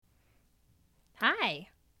Hi.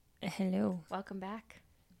 Hello. Welcome back.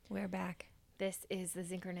 We're back. This is the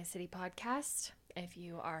Synchronicity Podcast. If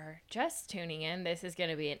you are just tuning in, this is going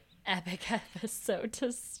to be an epic episode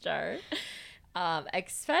to start.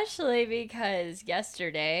 Especially because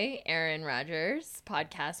yesterday, Rodgers'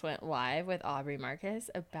 podcast went live with Aubrey Marcus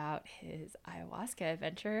about his ayahuasca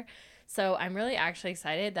adventure. So I'm really actually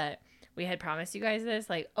excited that we had promised you guys this,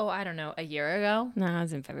 a year ago. No, it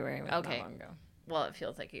was in February. It was Okay. not long ago. Well, it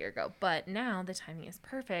feels like a year ago. But now the timing is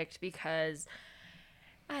perfect because,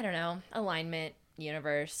 alignment,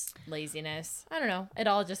 universe, laziness. It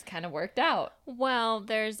all just kind of worked out. Well,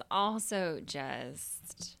 there's also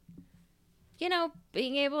just,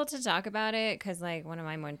 being able to talk about it. Because, one of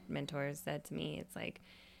my mentors said to me, it's like,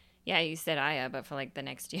 yeah, you said Aya, but for, the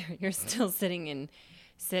next year, you're still sitting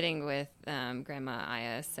with Grandma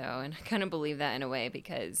Aya. So, and I kind of believe that in a way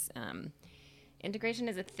because integration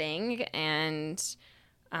is a thing, and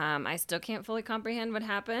I still can't fully comprehend what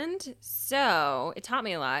happened. So it taught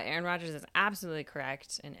me a lot. Rodgers is absolutely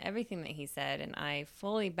correct in everything that he said, and I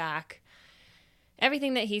fully back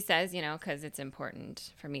everything that he says, because it's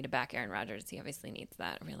important for me to back Rodgers. He obviously needs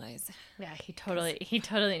that, I realize. Yeah, he totally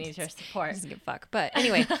needs your support. He doesn't give a fuck. But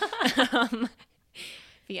anyway, if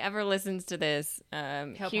he ever listens to this,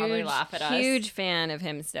 he'll probably laugh at us. Huge fan of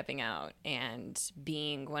him stepping out and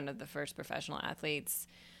being one of the first professional athletes.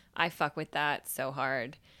 I fuck with that so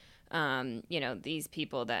hard. These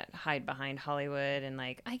people that hide behind Hollywood and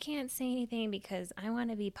I can't say anything because I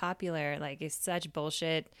want to be popular, is such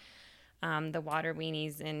bullshit. The water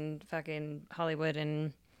weenies in fucking Hollywood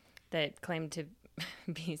and that claim to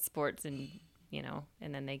be sports and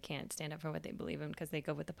then they can't stand up for what they believe in because they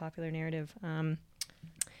go with the popular narrative.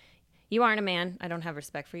 You aren't a man. I don't have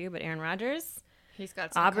respect for you, but Rodgers, he's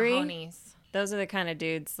got some Aubrey, cojones. Those are the kind of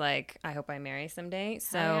dudes I hope I marry someday.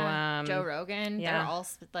 So Joe Rogan, yeah. They're all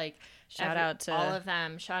shout out to all of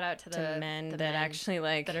them. Shout out to the men the that men actually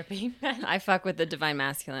that are being men. I fuck with the divine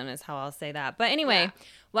masculine is how I'll say that. But anyway,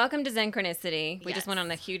 welcome to Synchronicity. We just went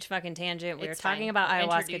on a huge fucking tangent. We were talking about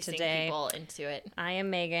ayahuasca today. People into it. I am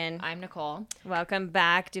Megan. I'm Nicole. Welcome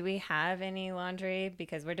back. Do we have any laundry?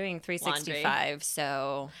 Because we're doing 365. Laundry.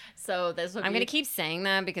 So this would I'm going to keep saying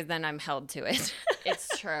that because then I'm held to it.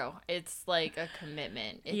 It's true. It's like a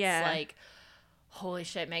commitment. It's like, holy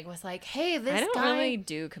shit. Meg was like, hey, this guy. I don't really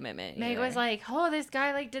do commitment. Meg was like, oh, this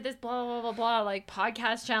guy did this blah, blah, blah, blah,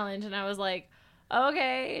 podcast challenge. And I was like,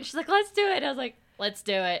 okay. And she's like, let's do it. I was like, let's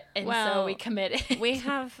do it. And so we committed. we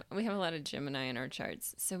have a lot of Gemini in our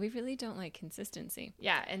charts, so we really don't like consistency.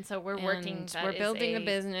 Yeah, and so we're working. We're building a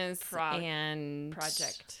business and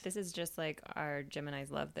project. This is just our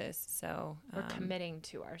Geminis love this. So we're committing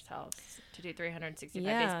to ourselves to do 365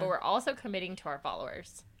 days, but we're also committing to our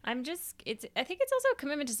followers. I think it's also a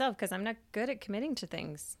commitment to self because I'm not good at committing to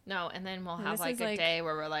things. No, and then we'll have a day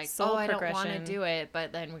where we're like, I don't want to do it,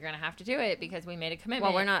 but then we're going to have to do it because we made a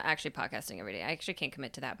commitment. Well, we're not actually podcasting every day. I actually can't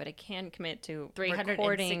commit to that, but I can commit to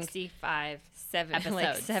 365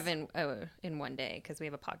 episodes. 7 in one day because we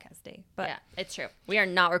have a podcast day. But yeah, it's true. We are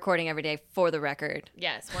not recording every day for the record.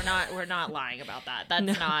 Yes, we're not lying about that.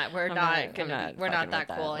 That's not, we're not that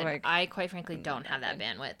cool. And I quite frankly don't have that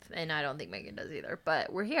bandwidth, and I don't think Megan does either,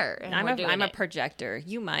 but we're here. And I'm a projector.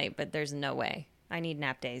 You might, but there's no way. I need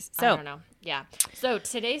nap days. So I don't know. Yeah. So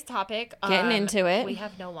today's topic, getting into it. We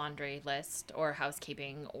have no laundry list or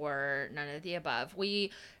housekeeping or none of the above.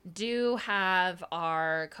 We do have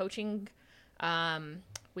our coaching.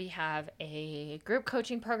 We have a group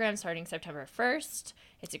coaching program starting September 1st.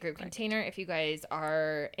 It's a group container. If you guys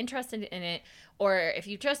are interested in it, or if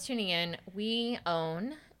you're just tuning in, we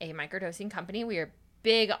own a microdosing company. We're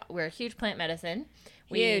a huge plant medicine.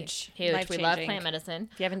 Huge. We love plant medicine.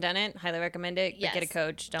 If you haven't done it, highly recommend it. Yes. But get a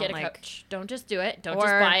coach. Coach. Don't just do it. Don't just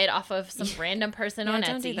buy it off of some random person on Etsy.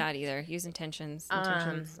 Don't do that either. Use intentions.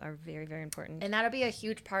 Intentions are very, very important. And that'll be a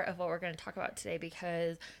huge part of what we're going to talk about today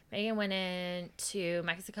because Megan went into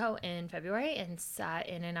Mexico in February and sat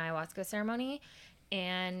in an ayahuasca ceremony.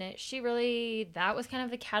 And that was kind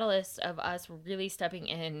of the catalyst of us really stepping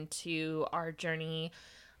into our journey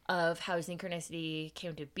of how synchronicity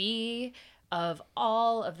came to be, of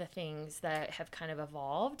all of the things that have kind of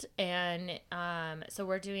evolved. And so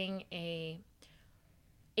we're doing a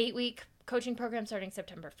 8-week coaching program starting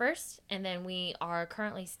September 1st. And then we are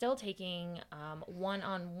currently still taking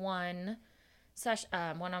one-on-one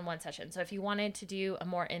session. So if you wanted to do a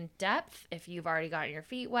more in-depth, if you've already gotten your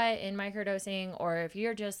feet wet in microdosing, or if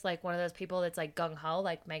you're just one of those people that's gung-ho,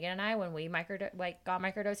 like Megan and I, when we got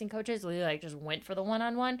microdosing coaches, we just went for the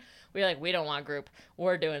one-on-one. We don't want group.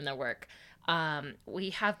 We're doing the work. We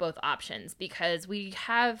have both options because we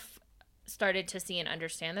have started to see and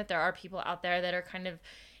understand that there are people out there that are kind of,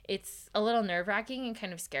 it's a little nerve-wracking and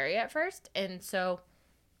kind of scary at first. And so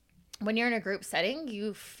when you're in a group setting,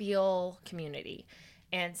 you feel community.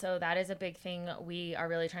 And so that is a big thing we are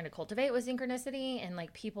really trying to cultivate with synchronicity, and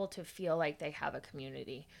like people to feel like they have a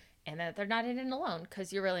community and that they're not in it alone,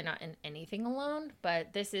 because you're really not in anything alone.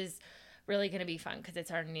 But this is really going to be fun because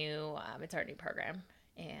it's our new program.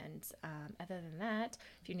 And other than that,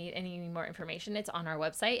 if you need any more information, it's on our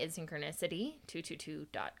website. It's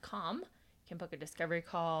synchronicity222.com. You can book a discovery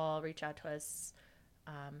call, reach out to us.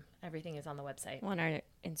 Everything is on the website. Well, our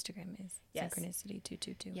Instagram is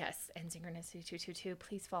Synchronicity222. Yes, and Synchronicity222.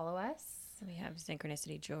 Please follow us. We have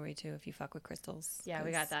Synchronicity jewelry too if you fuck with crystals. Yeah,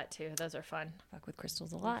 we got that too. Those are fun. Fuck with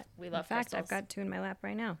crystals a lot. We love crystals. In fact, crystals. I've got 2 in my lap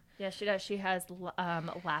right now. Yeah, she does. She has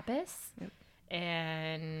lapis. Yep.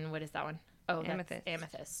 And what is that one? Oh, amethyst.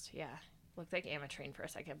 Amethyst. Yeah. Looked like ametrine for a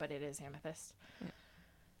second, but it is amethyst. Yep.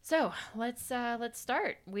 So let's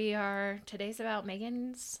start. Today's about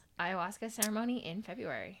Megan's ayahuasca ceremony in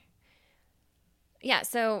February. Yeah,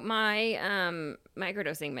 so my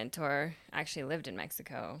microdosing mentor actually lived in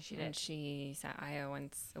Mexico. She did. And she sat Aya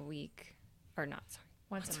once a week, or not, sorry.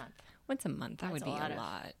 Once a month. Once a month. That would That's be a a lot.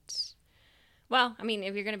 lot. Well, I mean,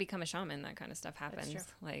 if you're going to become a shaman, that kind of stuff happens. That's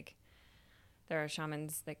true. Like, there are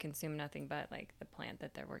shamans that consume nothing but, like, the plant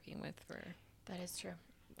that they're working with for That is true.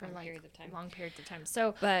 For long like periods of time. long periods of time.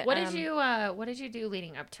 So, But, what did you do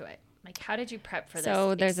leading up to it? Like, how did you prep for this?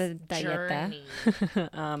 So there's a journey?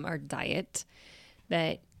 dieta, or diet,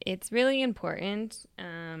 that it's really important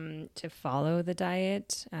to follow the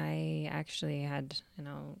diet. I actually had, and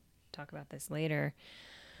I'll talk about this later,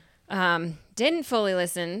 didn't fully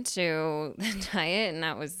listen to the diet, and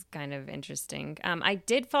that was kind of interesting. I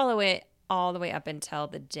did follow it all the way up until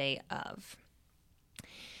the day of.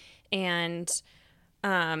 And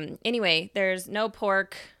anyway, there's no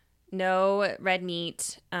pork, no red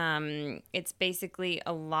meat. It's basically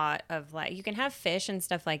a lot of like, you can have fish and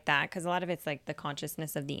stuff like that because a lot of it's like the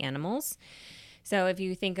consciousness of the animals. So if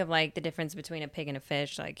you think of like the difference between a pig and a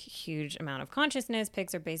fish, like huge amount of consciousness,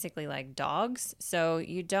 pigs are basically like dogs. So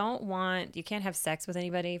you can't have sex with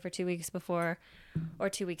anybody for 2 weeks before or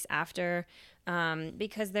 2 weeks after,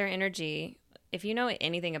 because their energy, if you know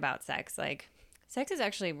anything about sex, like sex is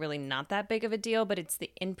actually really not that big of a deal, but it's the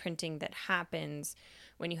imprinting that happens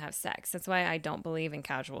when you have sex. That's why I don't believe in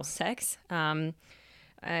casual sex. In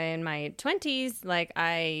my 20s, like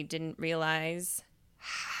I didn't realize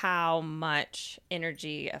how much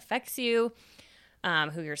energy affects you.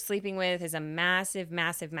 Who you're sleeping with is a massive,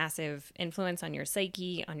 massive, massive influence on your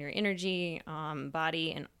psyche, on your energy,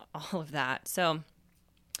 body, and all of that. So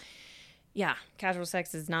yeah, casual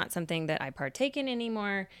sex is not something that I partake in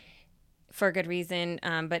anymore for a good reason.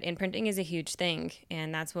 But imprinting is a huge thing.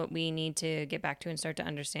 And that's what we need to get back to and start to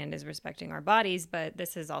understand is respecting our bodies. But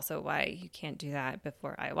this is also why you can't do that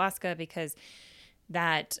before ayahuasca, because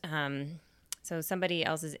that, so somebody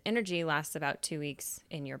else's energy lasts about 2 weeks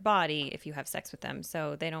in your body if you have sex with them.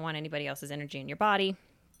 So they don't want anybody else's energy in your body.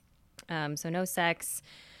 So no sex,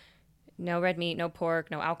 no red meat, no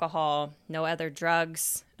pork, no alcohol, no other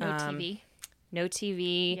drugs. No TV. No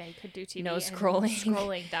TV. Yeah, you could do TV. No and scrolling.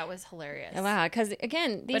 Scrolling, that was hilarious. Wow, because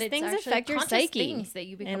again, these things affect your conscious psyche. Things that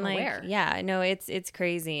you become and like, aware. yeah, no, it's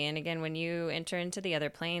crazy. And again, when you enter into the other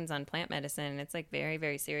planes on plant medicine, it's like very,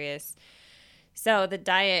 very serious. So the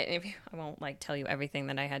diet, I won't like tell you everything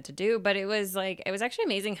that I had to do, but it was actually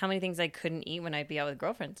amazing how many things I couldn't eat when I'd be out with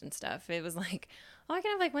girlfriends and stuff. It was like, oh, I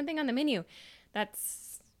can have like one thing on the menu.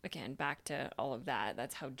 That's, again, back to all of that.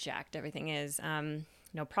 That's how jacked everything is.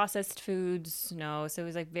 No processed foods, no. So it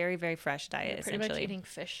was like very, very fresh diet, Pretty essentially. much eating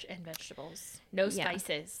fish and vegetables. No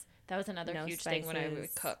spices. That was another huge thing when I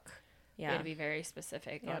would cook. Yeah. We had to be very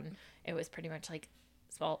specific on, it was pretty much like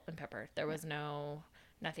salt and pepper. There was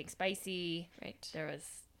nothing spicy. Right. There was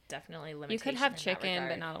definitely limitation. You could have chicken, but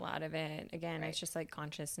but not a lot of it. Again, It's just like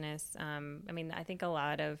consciousness. I mean, I think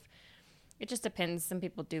it just depends. Some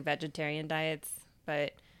people do vegetarian diets,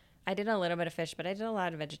 but I did a little bit of fish, but I did a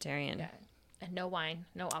lot of vegetarian. Yeah. And no wine,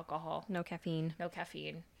 no alcohol. No caffeine. No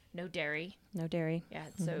dairy. No dairy. Yeah.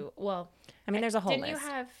 So, well. I mean, there's a whole list. Didn't you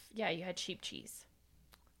have, you had sheep cheese.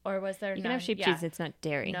 Or was there You can have sheep cheese. It's not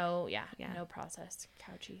dairy. No, no processed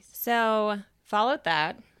cow cheese. So, followed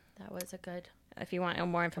that. That was a good. If you want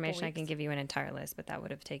more information, I can give you an entire list, but that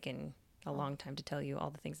would have taken a long time to tell you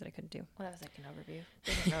all the things that I couldn't do. Well, that was like an overview.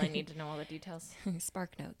 Didn't really need to know all the details.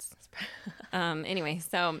 Spark notes. Anyway,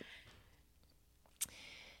 so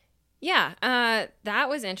yeah, that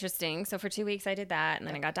was interesting. So for 2 weeks I did that, and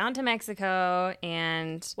then I got down to Mexico,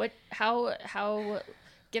 and how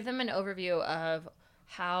give them an overview of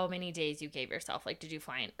how many days you gave yourself. Like, did you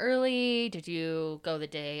fly in early? Did you go the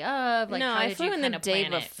day of? Like, no, how I did flew you in kind the of day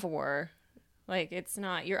plan it? before. Like, it's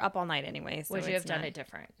not, you're up all night anyway. So Would you it's have done not- it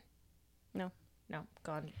different? No. No,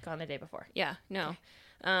 gone the day before. Yeah, no.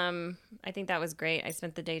 I think that was great. I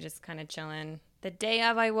spent the day just kind of chilling. The day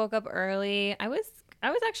of, I woke up early. I was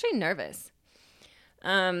actually nervous.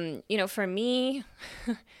 For me,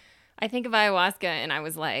 I think of ayahuasca and I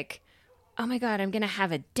was like, oh my God, I'm going to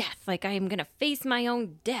have a death. Like, I am going to face my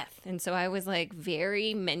own death. And so I was like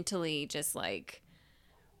very mentally just like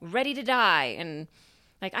ready to die. And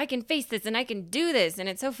like, I can face this and I can do this. And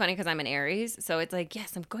it's so funny because I'm an Aries. So it's like,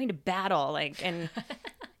 yes, I'm going to battle. Like, and,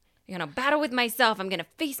 battle with myself. I'm going to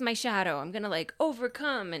face my shadow. I'm going to like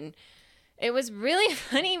overcome. And it was really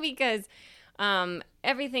funny because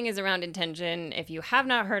everything is around intention. If you have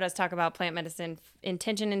not heard us talk about plant medicine,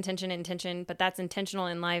 intention, but that's intentional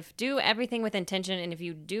in life. Do everything with intention. And if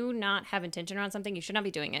you do not have intention around something, you should not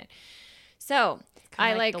be doing it. So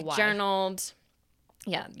I like journaled.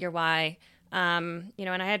 Yeah, your why. And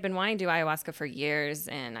I had been wanting to do ayahuasca for years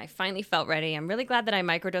and I finally felt ready. I'm really glad that I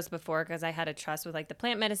microdosed before because I had a trust with like the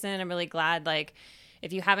plant medicine. I'm really glad, like,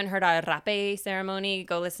 if you haven't heard our rape ceremony,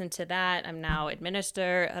 go listen to that. I'm now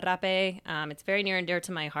administer rape. It's very near and dear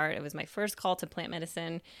to my heart. It was my first call to plant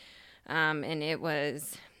medicine. And it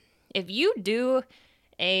was, if you do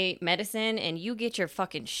a medicine and you get your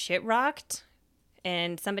fucking shit rocked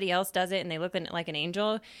and somebody else does it and they look like an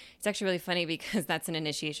angel, it's actually really funny because that's an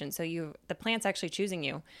initiation. So the plant's actually choosing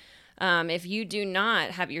you. If you do not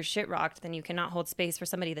have your shit rocked, then you cannot hold space for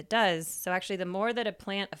somebody that does. So actually the more that a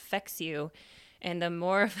plant affects you and the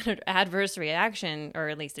more of an adverse reaction, or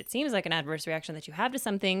at least it seems like an adverse reaction that you have to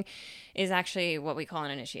something, is actually what we call an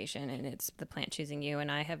initiation. And it's the plant choosing you.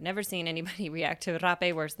 And I have never seen anybody react to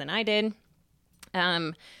rape worse than I did.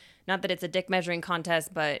 Not that it's a dick measuring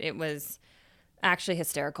contest, but it was actually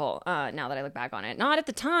hysterical now that I look back on it. Not at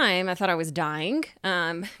the time. I thought I was dying.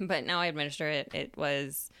 But now I administer it. It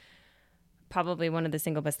was probably one of the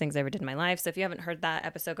single best things I ever did in my life. So if you haven't heard that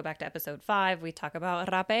episode, go back to episode 5. We talk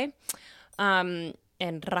about rape. And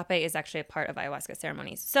rape is actually a part of ayahuasca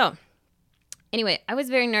ceremonies. So anyway, I was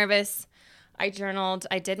very nervous. I journaled.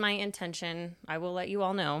 I did my intention. I will let you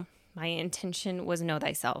all know. My intention was know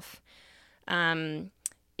thyself.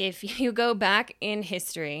 If you go back in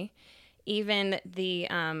history, even the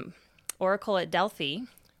oracle at Delphi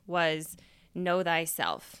was know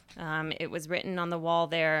thyself. It was written on the wall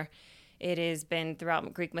there. It has been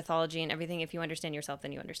throughout Greek mythology and everything. If you understand yourself,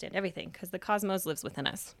 then you understand everything because the cosmos lives within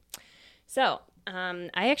us. So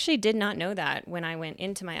I actually did not know that when I went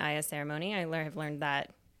into my Aya ceremony. I have learned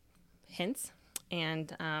that hints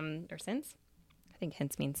and or since. I think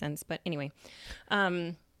hints means since, but anyway.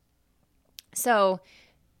 So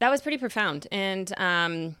that was pretty profound. And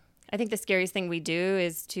I think the scariest thing we do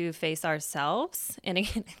is to face ourselves. And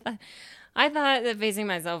again, I thought that facing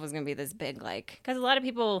myself was going to be this big, like, because a lot of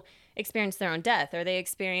people experience their own death or they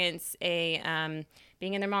experience a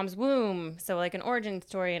being in their mom's womb. So like an origin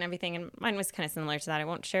story and everything. And mine was kind of similar to that. I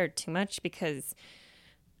won't share too much because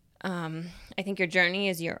I think your journey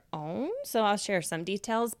is your own. So I'll share some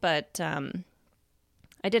details, but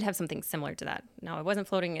I did have something similar to that. Now, I wasn't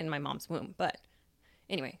floating in my mom's womb, but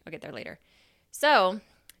anyway, I'll get there later. So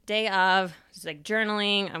day of, just like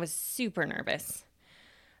journaling, I was super nervous.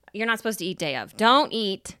 You're not supposed to eat day of. Don't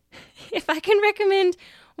eat. If I can recommend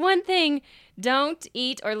one thing, don't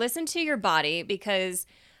eat or listen to your body because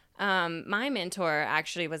my mentor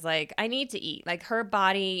actually was like, I need to eat. Like her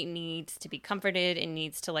body needs to be comforted and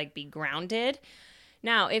needs to like be grounded.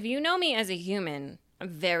 Now, if you know me as a human, I'm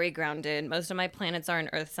very grounded. Most of my planets are in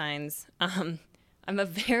earth signs. I'm a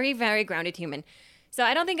very, very grounded human. So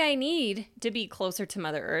I don't think I need to be closer to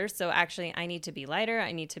Mother Earth. So actually I need to be lighter.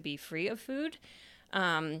 I need to be free of food.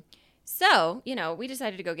 So, we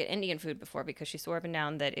decided to go get Indian food before because she swore up and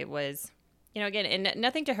down that it was, again, and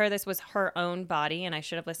nothing to her, this was her own body and I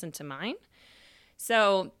should have listened to mine.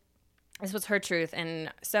 So this was her truth.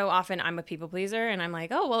 And so often I'm a people pleaser and I'm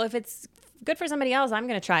like, oh, well, if it's good for somebody else, I'm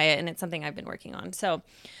going to try it. And it's something I've been working on. So,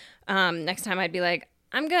 next time I'd be like,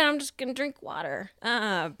 I'm good. I'm just going to drink water.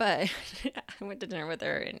 But I went to dinner with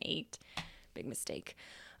her and ate. Big mistake.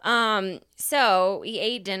 So we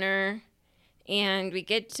ate dinner. And we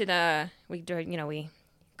get to we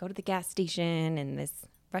go to the gas station and this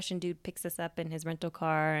Russian dude picks us up in his rental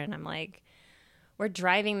car. And I'm like, we're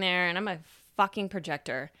driving there and I'm a fucking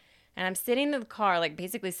projector. And I'm sitting in the car, like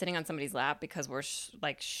basically sitting on somebody's lap because we're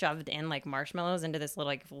shoved in like marshmallows into this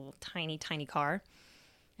little tiny, tiny car.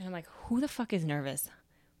 And I'm like, who the fuck is nervous?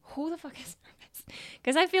 Who the fuck is nervous?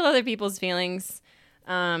 Because I feel other people's feelings.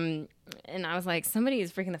 And I was like, somebody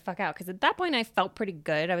is freaking the fuck out. Because at that point, I felt pretty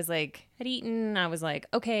good. I was like, had eaten. I was like,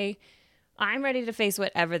 okay, I'm ready to face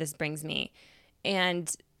whatever this brings me.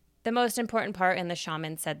 And the most important part, and the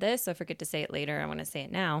shaman said this, so I forget to say it later. I want to say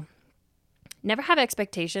it now. Never have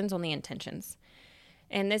expectations, only intentions.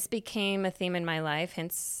 And this became a theme in my life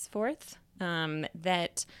henceforth,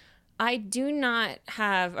 that I do not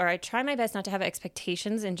have, or I try my best not to have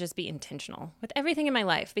expectations and just be intentional with everything in my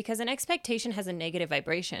life, because an expectation has a negative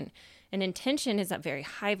vibration. An intention is a very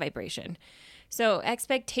high vibration. So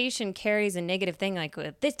expectation carries a negative thing, like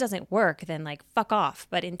if this doesn't work, then like fuck off.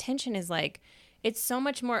 But intention is like, it's so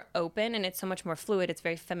much more open and it's so much more fluid. It's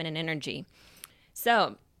very feminine energy.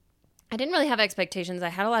 So I didn't really have expectations. I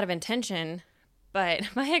had a lot of intention, but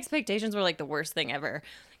my expectations were like the worst thing ever.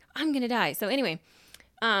 I'm going to die. So anyway,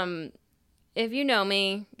 if you know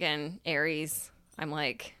me, again, Aries, I'm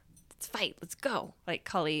like, let's fight, let's go. Like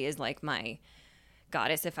Kali is like my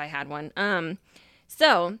goddess if I had one.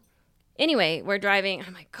 So anyway, we're driving.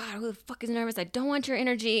 I'm like, God, who the fuck is nervous? I don't want your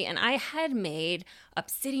energy. And I had made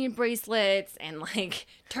obsidian bracelets and like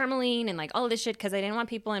tourmaline and like all of this shit because I didn't want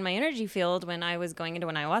people in my energy field when I was going into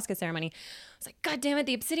an ayahuasca ceremony. I was like, God damn it,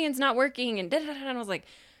 the obsidian's not working. And da-da-da-da. And I was like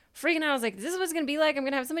freaking out. I was like, this is what it's going to be like. I'm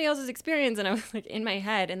going to have somebody else's experience. And I was like in my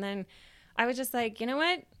head. And then I was just like, you know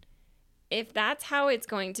what? If that's how it's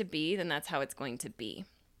going to be, then that's how it's going to be.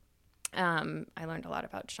 I learned a lot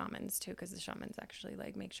about shamans too, because the shamans actually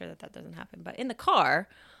like make sure that that doesn't happen. But in the car,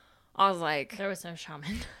 I was like, There was no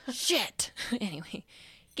shaman. shit. Anyway,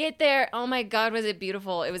 get there. Oh my God, was it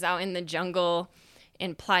beautiful. It was out in the jungle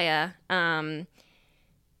in Playa.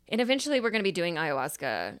 And eventually we're going to be doing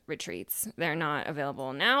ayahuasca retreats. They're not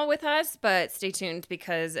available now with us, but stay tuned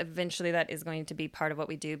because eventually that is going to be part of what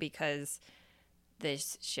we do, because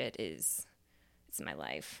this shit is, it's my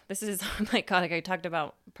life. This is, oh my God, like I talked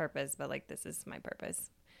about purpose, but like this is my purpose.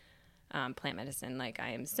 Plant medicine. Like I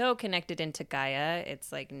am so connected into Gaia.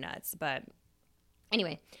 It's like nuts. But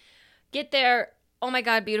anyway, get there. Oh my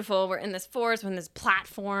God, beautiful. We're in this forest, we're in this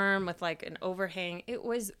platform with like an overhang. It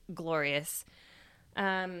was glorious.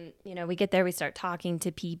 We get there, we start talking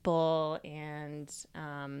to people, and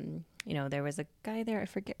there was a guy there, I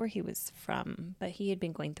forget where he was from, but he had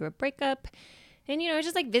been going through a breakup, and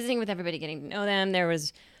just like visiting with everybody, getting to know them. There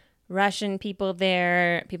was Russian people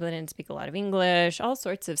there, people that didn't speak a lot of English, all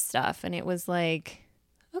sorts of stuff, and it was like,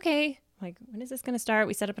 okay, like when is this going to start?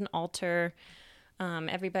 We set up an altar.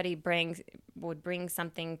 Everybody would bring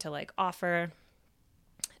something to like offer.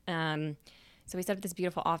 So we set up this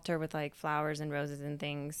beautiful altar with like flowers and roses and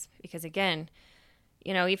things, because again,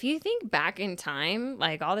 if you think back in time,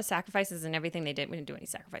 like all the sacrifices and everything they did, we didn't do any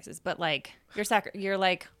sacrifices, but like you're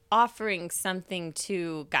like offering something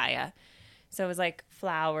to Gaia. So it was like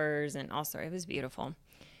flowers and also it was beautiful.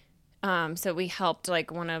 So we helped like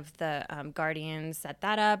one of the guardians set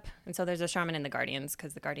that up. And so there's a shaman in the guardians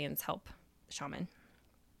because the guardians help the shaman.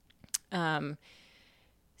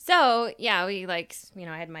 So yeah, we like,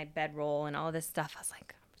 I had my bedroll and all this stuff. I was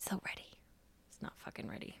like, I'm so ready. It's not fucking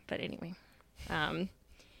ready. But anyway,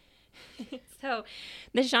 so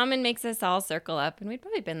the shaman makes us all circle up, and we'd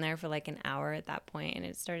probably been there for like an hour at that point, and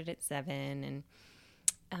it started at 7.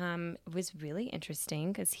 And it was really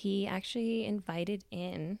interesting because he actually invited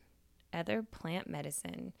in other plant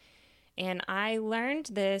medicine. And I learned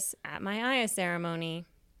this at my Aya ceremony.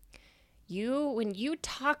 When you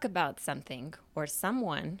talk about something or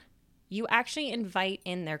someone, you actually invite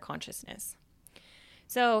in their consciousness.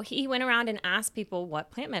 So he went around and asked people what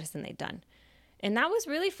plant medicine they'd done. And that was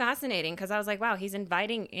really fascinating because I was like, wow, he's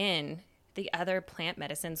inviting in the other plant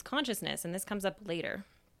medicine's consciousness. And this comes up later.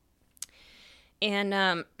 And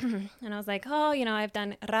and I was like, oh, I've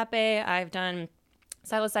done rape, I've done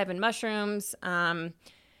psilocybin mushrooms, and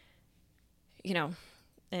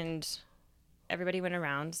everybody went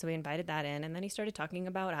around, so we invited that in, and then he started talking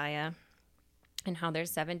about Aya and how there's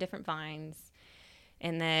 7 different vines,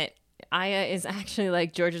 and that Aya is actually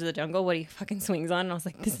like George of the Jungle, what he fucking swings on. And I was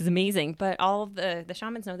like, this is amazing, but all of the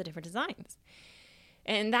shamans know the different designs,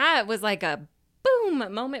 and that was like a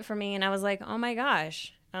boom moment for me. And I was like, oh my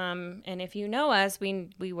gosh. And if you know us,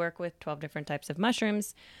 we work with 12 different types of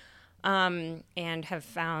mushrooms, and have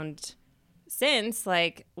found since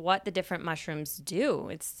like what the different mushrooms do.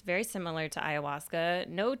 It's very similar to ayahuasca.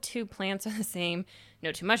 No 2 plants are the same.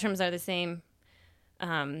 No 2 mushrooms are the same.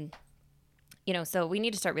 So we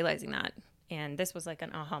need to start realizing that. And this was like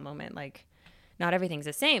an aha moment. Like not everything's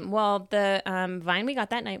the same. Well, the vine we got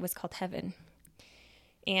that night was called Heaven.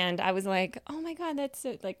 And I was like, oh my God, that's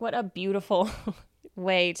like, what a beautiful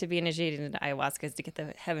way to be initiated into ayahuasca is to get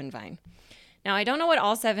the Heaven vine. Now, I don't know what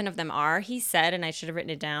all 7 of them are, he said, and I should have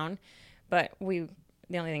written it down. But we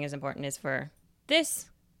the only thing that's important is for this,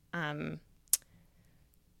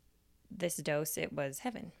 this dose, it was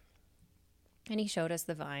heaven. And he showed us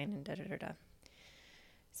the vine and da-da-da-da.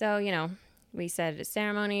 So, you know, we said a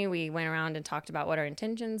ceremony. We went around and talked about what our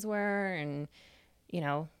intentions were and, you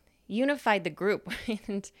know, unified the group.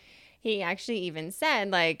 And he actually even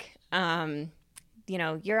said, like, you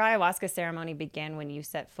know, your ayahuasca ceremony began when you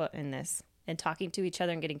set foot in this, and talking to each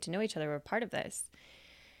other and getting to know each other were part of this.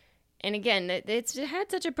 And again, it had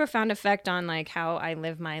such a profound effect on like how I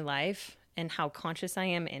live my life and how conscious I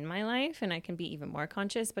am in my life. And I can be even more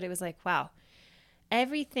conscious, but it was like, wow,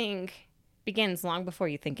 everything begins long before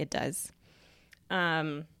you think it does.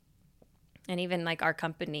 And even like our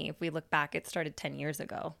company, if we look back, it started 10 years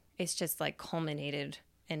ago. It's just like culminated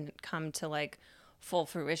and come to like full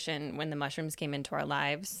fruition when the mushrooms came into our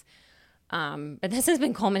lives. But this has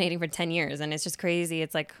been culminating for 10 years, and it's just crazy.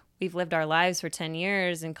 It's like we've lived our lives for 10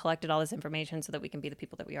 years and collected all this information so that we can be the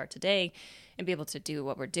people that we are today and be able to do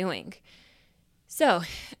what we're doing. So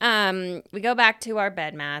we go back to our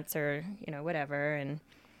bed mats or, you know, whatever. And,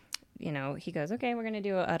 you know, he goes, okay, we're going to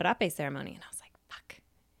do a rape ceremony. And I was like, fuck.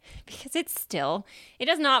 Because it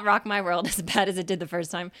does not rock my world as bad as it did the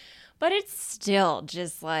first time. But it's still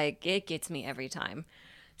just like, it gets me every time.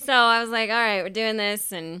 So I was like, all right, we're doing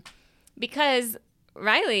this. And because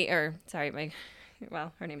Riley, her name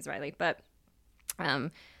is Riley, but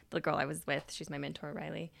the girl I was with, she's my mentor,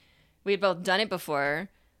 Riley. We had both done it before,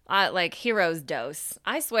 like hero's dose.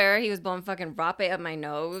 I swear he was blowing fucking rape up my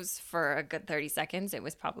nose for a good 30 seconds. It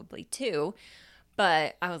was probably 2,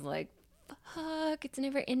 but I was like, fuck, it's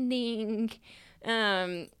never ending.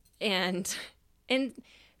 And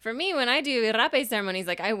for me, when I do rape ceremonies,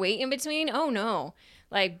 like I wait in between. Oh no.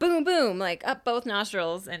 Like boom, boom, like up both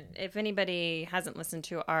nostrils. And if anybody hasn't listened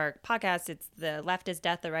to our podcast, it's the left is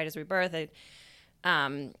death, the right is rebirth. It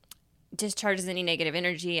discharges any negative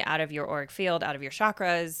energy out of your auric field, out of your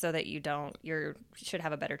chakras, so that you should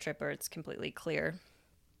have a better trip, or it's completely clear.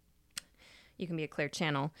 You can be a clear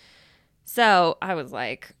channel. So I was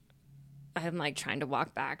like, I'm like trying to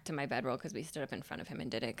walk back to my bedroll because we stood up in front of him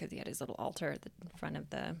and did it because he had his little altar at the front of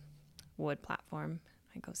the wood platform.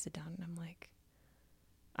 I go sit down and I'm like,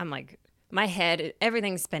 my head,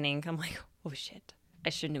 everything's spinning. I'm like, oh shit, I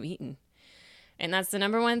shouldn't have eaten. And that's the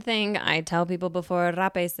number one thing I tell people before a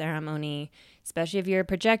rape ceremony, especially if you're a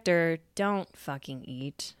projector, don't fucking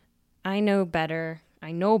eat. I know better.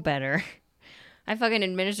 I fucking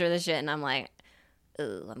administer this shit and I'm like,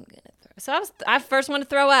 oh, I'm gonna throw. So I first one to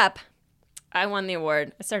throw up. I won the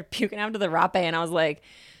award. I started puking after the rape and I was like,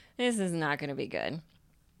 this is not gonna be good.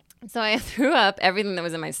 So I threw up everything that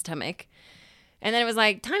was in my stomach. And then it was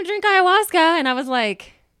like, time to drink ayahuasca. And I was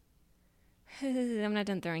like, I'm not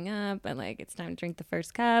done throwing up, but like, it's time to drink the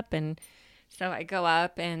first cup. And so I go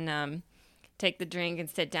up and take the drink and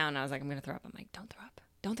sit down. And I was like, I'm going to throw up. I'm like, don't throw up.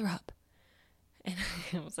 Don't throw up. And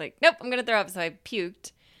I was like, nope, I'm going to throw up. So I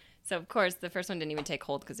puked. So of course, the first one didn't even take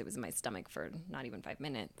hold because it was in my stomach for not even 5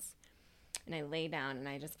 minutes. And I lay down and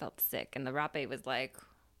I just felt sick. And the rape was like,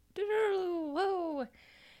 whoa.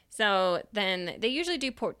 So then they usually do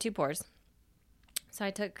 2 pours. So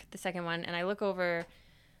I took the second one and I look over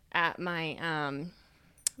at my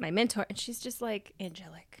my mentor and she's just like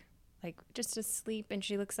angelic, like just asleep, and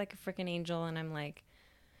she looks like a freaking angel. And I'm like,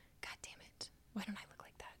 God damn it, why don't I look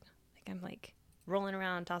like that? Like I'm like rolling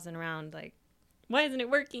around, tossing around, like why isn't it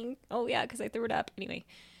working? Oh yeah, because I threw it up. Anyway,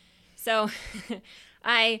 so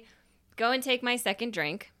I go and take my second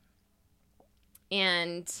drink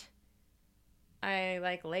and I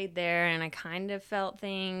like laid there and I kind of felt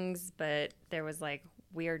things, but there was like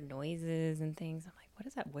weird noises and things. I'm like, what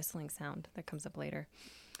is that whistling sound that comes up later?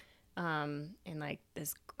 And like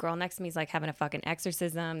this girl next to me is like having a fucking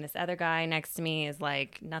exorcism. This other guy next to me is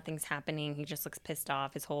like, nothing's happening. He just looks pissed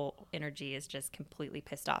off. His whole energy is just completely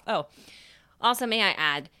pissed off. Oh, also may I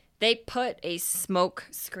add, they put a smoke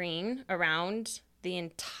screen around the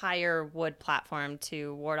entire wood platform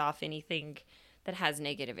to ward off anything that has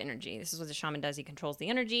negative energy. This is what the shaman does. He controls the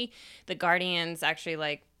energy. The guardians actually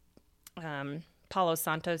like Palo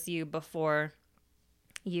Santos you before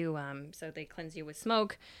you, so they cleanse you with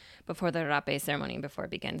smoke before the rape ceremony, before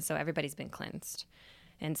it begins. So everybody's been cleansed.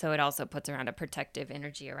 And so it also puts around a protective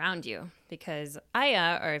energy around you because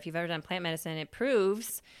Aya, or if you've ever done plant medicine, it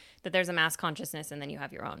proves that there's a mass consciousness and then you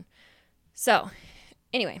have your own. So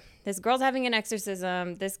anyway, this girl's having an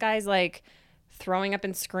exorcism. This guy's like throwing up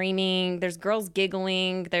and screaming. There's girls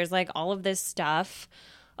giggling. There's like all of this stuff.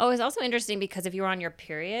 Oh, it's also interesting because if you were on your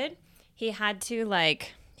period, he had to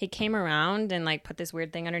like, he came around and like put this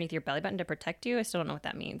weird thing underneath your belly button to protect you. I still don't know what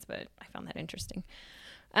that means, but I found that interesting.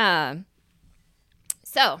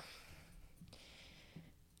 So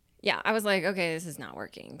yeah, I was like, okay, this is not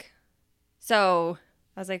working. So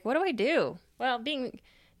I was like, what do I do? Well, being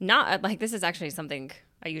not like, this is actually something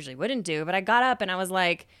I usually wouldn't do, but I got up and I was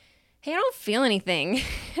like, hey, I don't feel anything.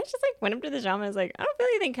 I just like went up to the shaman. I was like, I don't feel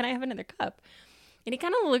anything. Can I have another cup? And he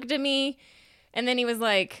kind of looked at me, and then he was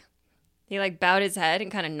like, he like bowed his head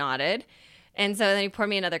and kind of nodded. And so then he poured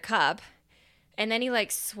me another cup. And then he like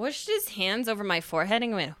swooshed his hands over my forehead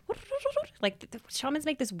and went, like the shamans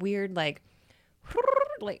make this weird, like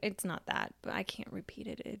it's not that, but I can't repeat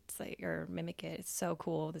it. It's like, or mimic it. It's so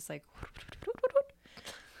cool. This like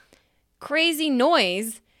crazy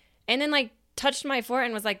noise. And then like touched my forehead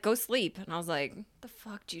and was like, go sleep. And I was like, the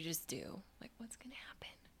fuck did you just do? Like, what's going to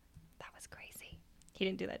happen? That was crazy. He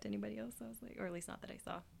didn't do that to anybody else. I was like, or at least not that I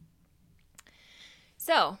saw.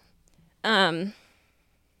 So,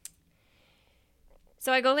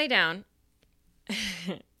 so I go lay down.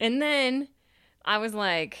 And then I was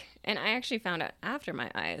like, and I actually found out after my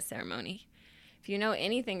Ayahuasca ceremony, if you know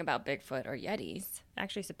anything about Bigfoot or Yetis,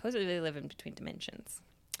 actually supposedly they live in between dimensions.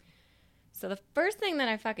 So the first thing that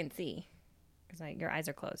I fucking see, because like your eyes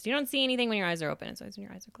are closed. You don't see anything when your eyes are open. It's always when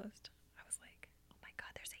your eyes are closed. I was like, oh my God,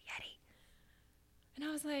 there's a Yeti. And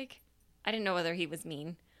I was like, I didn't know whether he was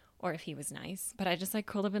mean or if he was nice, but I just like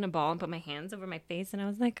curled up in a ball and put my hands over my face and I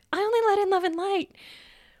was like, I only let in love and light.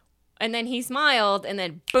 And then he smiled and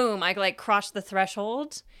then boom, I like crossed the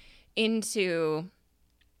threshold into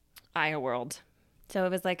Aya world. So it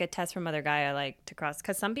was like a test from Mother Gaia, like to cross,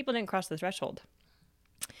 because some people didn't cross the threshold.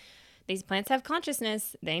 These plants have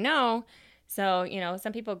consciousness. They know. So, you know,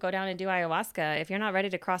 some people go down and do ayahuasca. If you're not ready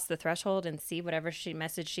to cross the threshold and see whatever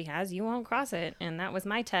message she has, you won't cross it. And that was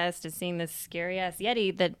my test, is seeing this scary ass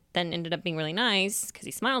Yeti that then ended up being really nice because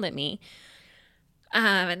he smiled at me.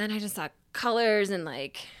 And then I just saw colors and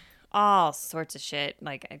like all sorts of shit,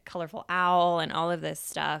 like a colorful owl and all of this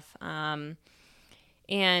stuff. And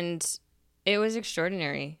it was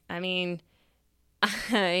extraordinary. I mean,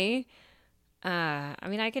 I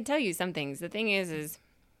can tell you some things. The thing is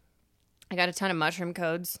I got a ton of mushroom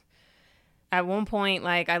codes. At one point,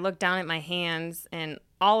 like, I looked down at my hands and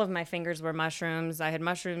all of my fingers were mushrooms. I had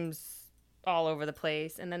mushrooms all over the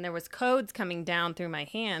place. And then there was codes coming down through my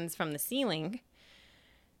hands from the ceiling.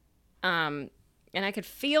 And I could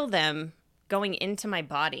feel them going into my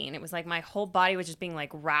body. And it was like my whole body was just being,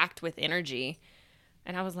 like, racked with energy.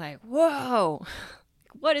 And I was like, whoa,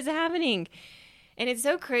 what is happening? And it's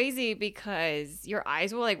so crazy because your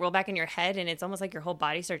eyes will like roll back in your head and it's almost like your whole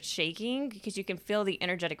body starts shaking because you can feel the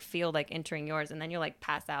energetic field like entering yours, and then you'll like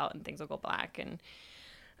pass out and things will go black.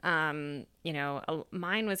 And, you know,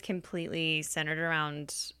 mine was completely centered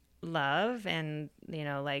around love, and, you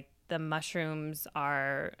know, like the mushrooms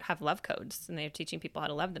have love codes and they're teaching people how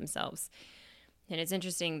to love themselves. And it's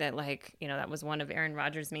interesting that, like, you know, that was one of Aaron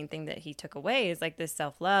Rodgers' main thing that he took away, is like this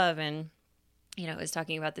self-love. And, you know, is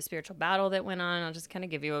talking about the spiritual battle that went on. I'll just kind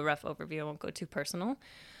of give you a rough overview. I won't go too personal,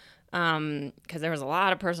 because there was a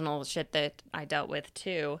lot of personal shit that I dealt with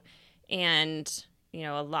too. And, you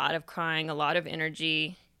know, a lot of crying, a lot of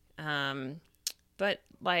energy, but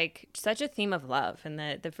like such a theme of love, and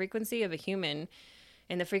the frequency of a human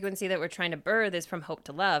and the frequency that we're trying to birth is from hope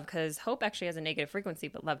to love, because hope actually has a negative frequency,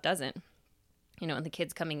 but love doesn't. You know, and the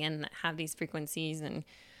kids coming in that have these frequencies, and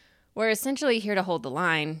we're essentially here to hold the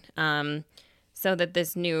line. So that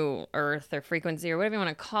this new earth or frequency or whatever you want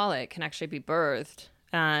to call it can actually be birthed.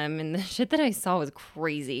 And the shit that I saw was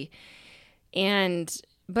crazy.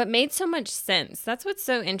 But made so much sense. That's what's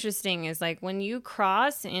so interesting, is like when you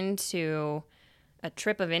cross into a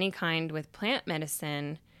trip of any kind with plant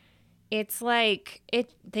medicine, it's like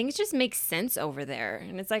things just make sense over there.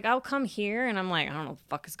 And it's like, I'll come here and I'm like, I don't know what the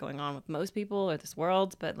fuck is going on with most people or this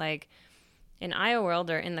world, but like in Aya world,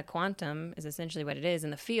 or in the quantum is essentially what it is,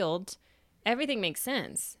 in the field, everything makes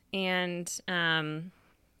sense. And,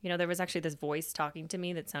 you know, there was actually this voice talking to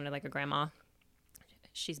me that sounded like a grandma.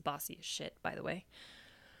 She's bossy as shit, by the way.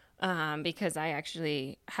 Because I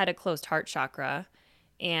actually had a closed heart chakra,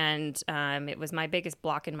 and it was my biggest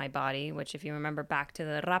block in my body, which, if you remember back to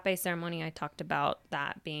the rape ceremony, I talked about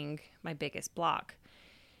that being my biggest block.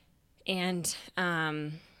 And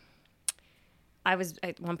I was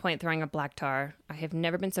at one point throwing a black tar. I have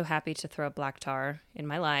never been so happy to throw a black tar in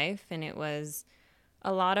my life. And it was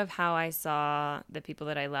a lot of how I saw the people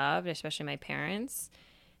that I loved, especially my parents,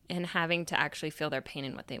 and having to actually feel their pain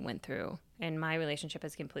and what they went through. And my relationship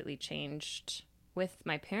has completely changed with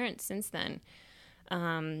my parents since then,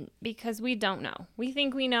 because we don't know. We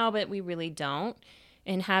think we know, but we really don't.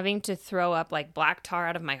 And having to throw up like black tar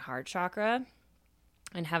out of my heart chakra,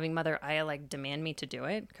 and having Mother Aya like demand me to do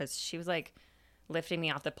it, because she was like lifting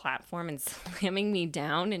me off the platform and slamming me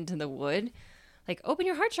down into the wood like, open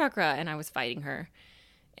your heart chakra. And I was fighting her.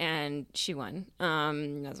 And she won.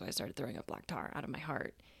 That's why I started throwing up black tar out of my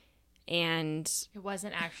heart. And it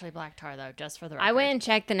wasn't actually black tar, though, just for the record. I went and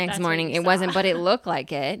checked the next That's morning. what you It saw. wasn't, but it looked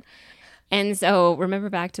like it. And so remember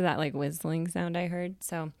back to that like whistling sound I heard?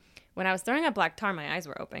 So when I was throwing up black tar, my eyes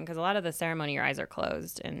were open because a lot of the ceremony, your eyes are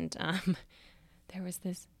closed. And there was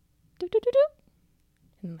this do-do-do-do,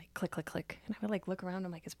 and like click, click, click. And I would like look around.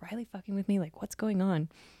 I'm like, is Riley fucking with me? Like, what's going on? And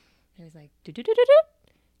he was like,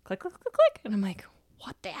 do-do-do-do-do, click, click, click, click. And I'm like,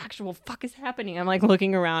 what the actual fuck is happening? I'm like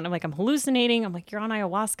looking around. I'm like, I'm hallucinating. I'm like, you're on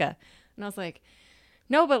ayahuasca. And I was like,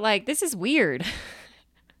 no, but like, this is weird.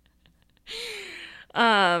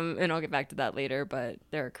 And I'll get back to that later, but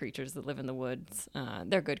there are creatures that live in the woods.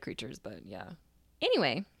 They're good creatures, but yeah.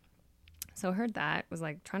 Anyway, so I heard that, was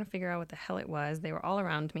like trying to figure out what the hell it was. They were all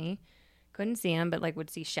around me. Couldn't see them, but like would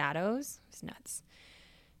see shadows. It was nuts.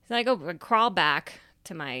 So I go crawl back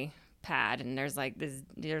to my pad, and there's like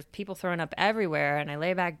there's people throwing up everywhere, and I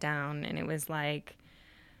lay back down, and it was like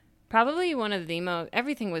probably one of the most,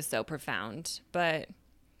 everything was so profound,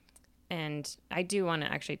 and I do want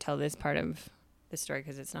to actually tell this part of the story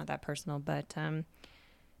because it's not that personal, but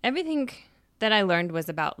everything that I learned was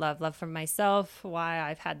about love for myself, why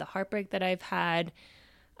I've had the heartbreak that I've had,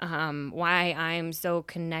 why I'm so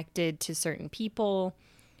connected to certain people,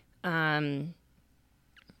 your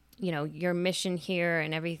mission here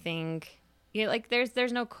and everything. Like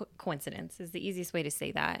there's no coincidence is the easiest way to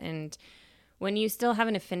say that. And when you still have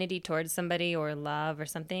an affinity towards somebody or love or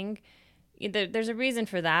something, there's a reason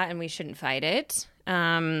for that, and we shouldn't fight it.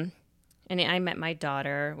 And I met my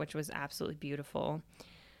daughter, which was absolutely beautiful.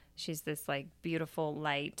 She's this like beautiful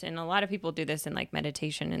light, and a lot of people do this in like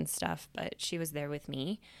meditation and stuff, but she was there with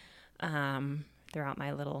me throughout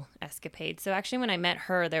my little escapade. So actually when I met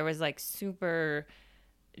her, there was like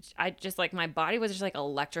my body was just like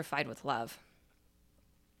electrified with love.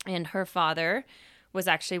 And her father was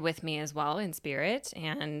actually with me as well in spirit,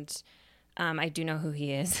 and I do know who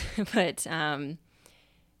he is, but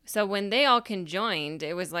so when they all conjoined,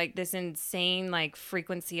 it was like this insane like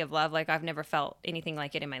frequency of love. Like I've never felt anything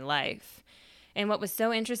like it in my life. And what was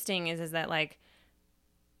so interesting is that like,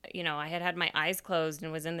 I had my eyes closed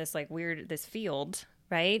and was in this like this field,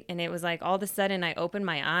 right? And it was like all of a sudden I opened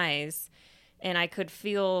my eyes and I could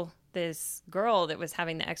feel this girl that was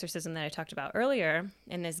having the exorcism that I talked about earlier,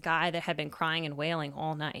 and this guy that had been crying and wailing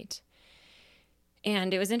all night.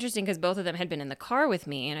 And it was interesting because both of them had been in the car with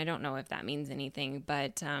me, and I don't know if that means anything,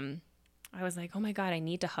 but I was like, oh my God, I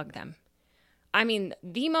need to hug them. I mean,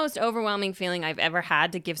 the most overwhelming feeling I've ever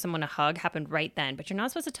had to give someone a hug happened right then, but you're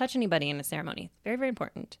not supposed to touch anybody in a ceremony. It's very, very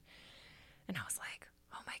important. And I was like,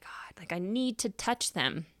 oh my God, like I need to touch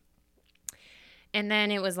them. And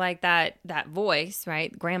then it was like that voice,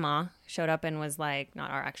 right? Grandma showed up and was like,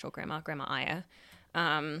 not our actual grandma, Grandma Aya,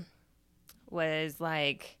 was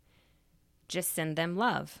like, just send them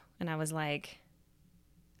love. And I was like,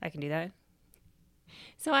 I can do that.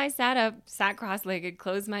 So I sat cross-legged,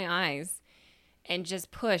 closed my eyes, and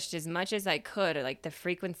just pushed as much as I could, like the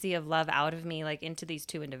frequency of love out of me, like into these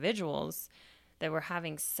two individuals that were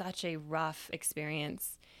having such a rough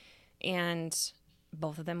experience. And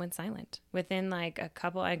both of them went silent within like a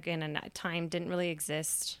couple, again, and time didn't really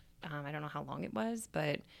exist. I don't know how long it was,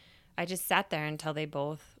 but I just sat there until they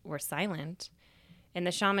both were silent. And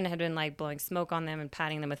the shaman had been like blowing smoke on them and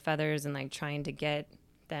patting them with feathers and like trying to get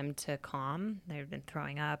them to calm. They had been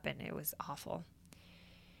throwing up, and it was awful.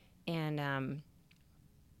 And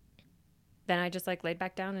then I just like laid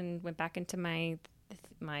back down and went back into my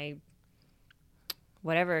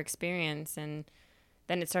whatever experience. And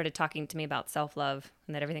then it started talking to me about self-love,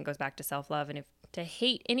 and that everything goes back to self-love, and if to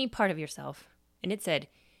hate any part of yourself, and it said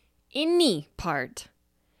any part,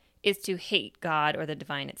 is to hate God or the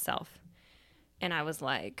divine itself. And I was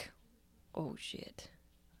like, oh shit.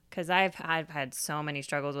 Because I've had so many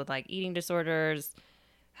struggles with like eating disorders,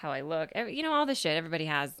 how I look, all this shit everybody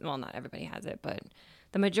has. Well, not everybody has it, but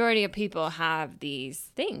the majority of people have these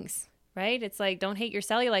things, right? It's like, don't hate your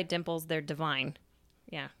cellulite dimples. They're divine.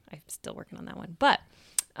 Yeah, I'm still working on that one. But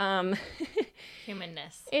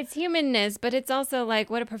humanness. It's humanness, but it's also like,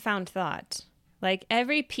 what a profound thought. Like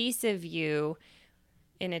every piece of you,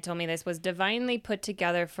 and it told me this, was divinely put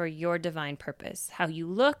together for your divine purpose. How you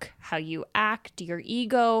look, how you act, your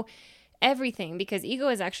ego, everything. Because ego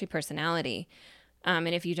is actually personality. And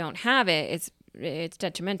if you don't have it, it's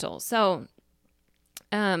detrimental. So,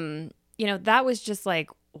 that was just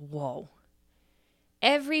like, whoa.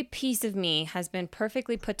 Every piece of me has been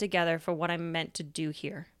perfectly put together for what I'm meant to do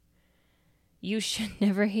here. You should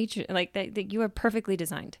never hate that you are perfectly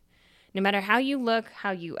designed. No matter how you look,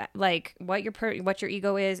 how you like, what your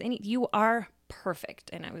ego is, you are perfect.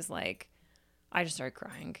 And I was like, I just started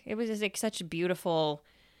crying. It was just like such a beautiful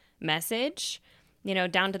message, you know,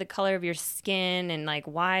 down to the color of your skin and like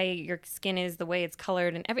why your skin is the way it's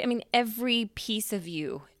colored and every piece of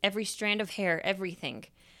you, every strand of hair, everything.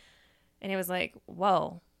 And it was like,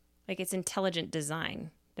 whoa, like it's intelligent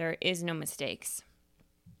design. There is no mistakes.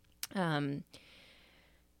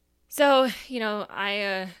 So, you know,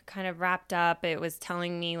 I kind of wrapped up. It was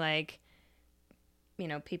telling me like, you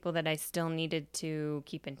know, people that I still needed to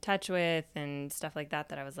keep in touch with and stuff like that,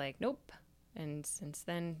 that I was like, nope. And since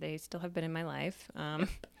then, they still have been in my life.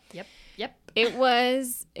 Yep. It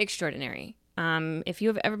was extraordinary. If you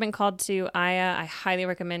have ever been called to Aya, I highly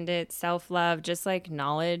recommend it. Self-love, just like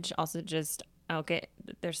knowledge. Also just,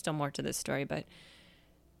 there's still more to this story, but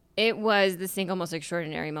it was the single most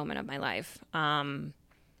extraordinary moment of my life.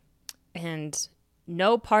 And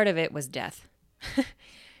no part of it was death.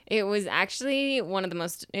 It was actually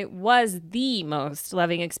it was the most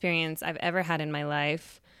loving experience I've ever had in my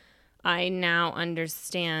life. I now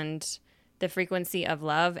understand the frequency of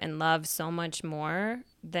love and love so much more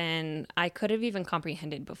than I could have even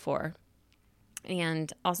comprehended before.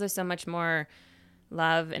 And also so much more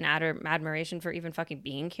love and admiration for even fucking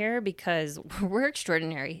being here, because we're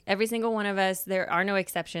extraordinary. Every single one of us, there are no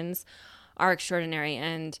exceptions, are extraordinary.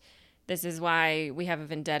 And this is why we have a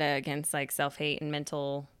vendetta against like self-hate and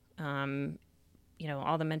mental, you know,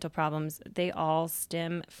 all the mental problems. They all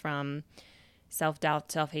stem from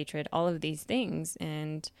self-doubt, self-hatred, all of these things.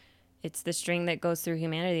 And it's the string that goes through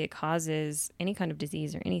humanity that causes any kind of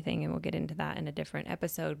disease or anything. And we'll get into that in a different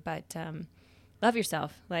episode. But love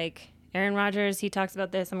yourself. Like Aaron Rodgers, he talks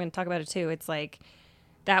about this. I'm going to talk about it too. It's like,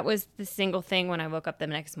 that was the single thing when I woke up the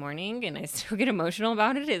next morning, and I still get emotional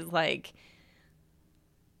about it, is like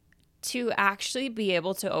to actually be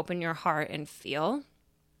able to open your heart and feel,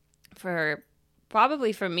 for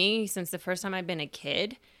probably for me, since the first time I've been a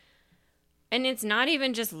kid. And it's not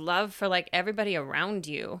even just love for like everybody around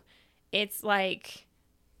you. It's like,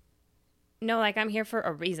 no, like I'm here for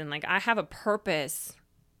a reason. Like I have a purpose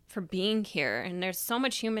for being here. And there's so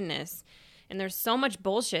much humanness and there's so much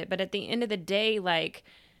bullshit. But at the end of the day, like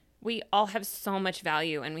we all have so much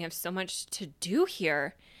value and we have so much to do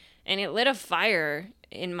here. And it lit a fire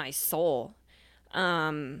in my soul.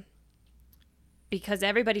 Because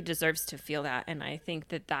everybody deserves to feel that. And I think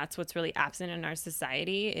that that's what's really absent in our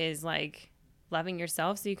society, is like loving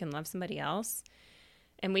yourself so you can love somebody else.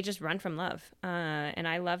 And we just run from love. And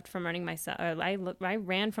I loved from running myself. I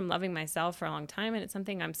ran from loving myself for a long time, and it's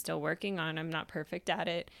something I'm still working on. I'm not perfect at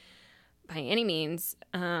it by any means.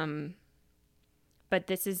 But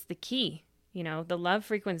this is the key. You know, the love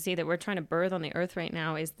frequency that we're trying to birth on the earth right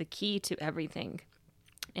now is the key to everything.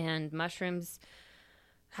 And mushrooms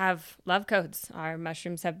have love codes. Our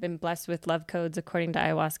mushrooms have been blessed with love codes according to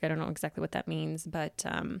ayahuasca. I don't know exactly what that means, but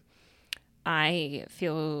I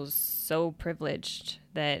feel so privileged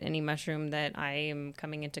that any mushroom that I am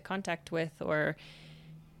coming into contact with or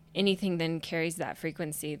anything then carries that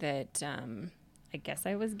frequency that I guess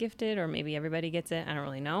I was gifted, or maybe everybody gets it. I don't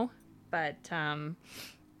really know. But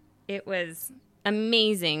it was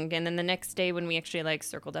amazing. And then the next day when we actually like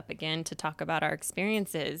circled up again to talk about our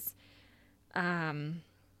experiences, you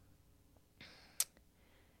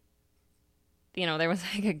know, there was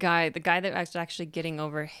like the guy that was actually getting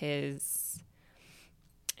over his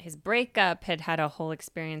breakup had a whole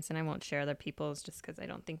experience, and I won't share other people's just because I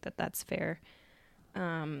don't think that that's fair.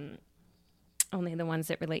 Only the ones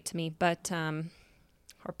that relate to me, but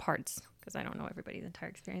or parts, because I don't know everybody's entire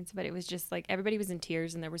experience. But it was just like everybody was in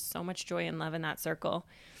tears, and there was so much joy and love in that circle.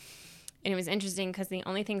 And it was interesting because the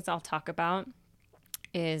only things I'll talk about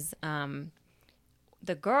is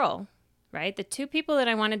the girl, right? The two people that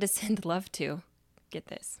I wanted to send love to, get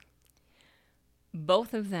this.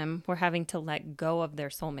 Both of them were having to let go of their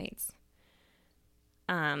soulmates.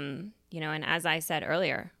 You know, and as I said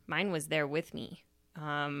earlier, mine was there with me.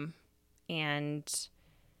 And,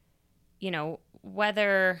 you know,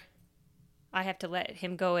 whether I have to let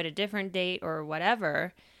him go at a different date or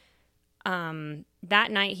whatever,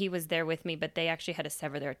 that night he was there with me, but they actually had to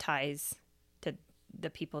sever their ties to the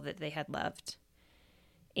people that they had loved.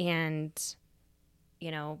 And, you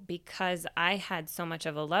know, because I had so much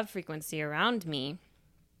of a love frequency around me,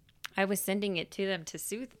 I was sending it to them to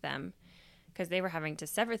soothe them because they were having to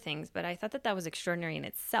sever things. But I thought that that was extraordinary in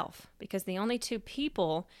itself, because the only two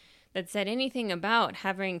people that said anything about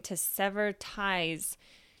having to sever ties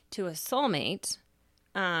to a soulmate,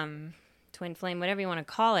 twin flame, whatever you want to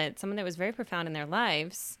call it, someone that was very profound in their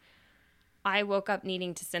lives, I woke up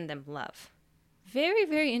needing to send them love. Very,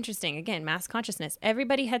 very interesting. Again, mass consciousness.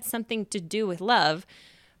 Everybody had something to do with love,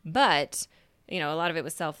 but a lot of it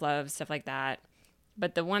was self-love, stuff like that.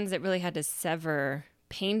 But the ones that really had to sever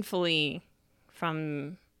painfully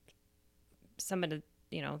from somebody,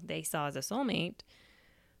 they saw as a soulmate,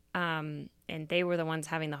 and they were the ones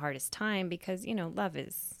having the hardest time because, love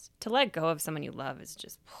is, to let go of someone you love is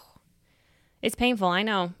just, it's painful. I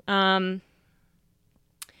know.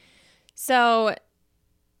 So,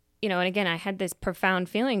 and again, I had this profound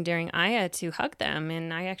feeling during Aya to hug them,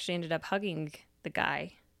 and I actually ended up hugging the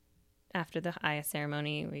guy after the Aya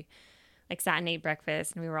ceremony. We sat and ate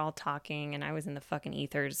breakfast, and we were all talking, and I was in the fucking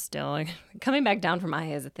ethers still. Coming back down from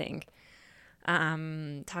Aya is a thing.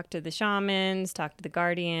 Talked to the shamans, talked to the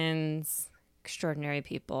guardians, extraordinary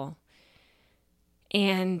people.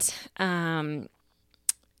 And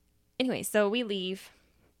anyway, so we leave,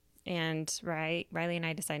 and Riley and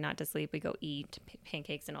I decide not to sleep. We go eat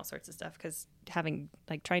pancakes and all sorts of stuff because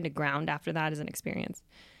trying to ground after that is an experience.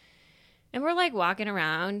 And we're walking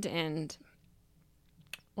around, and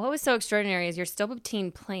what was so extraordinary is you're still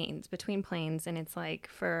between planes, and it's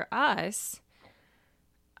for us,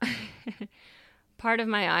 part of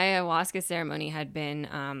my ayahuasca ceremony had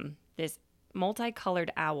been this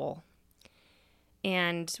multicolored owl.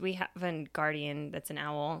 And we have a guardian that's an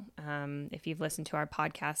owl. If you've listened to our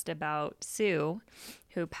podcast about Sue,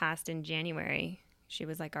 who passed in January, she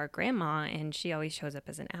was our grandma, and she always shows up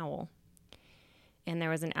as an owl. And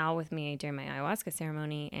there was an owl with me during my ayahuasca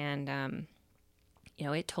ceremony, and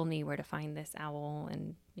it told me where to find this owl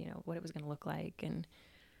and, what it was going to look like. And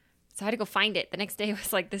so I had to go find it. The next day it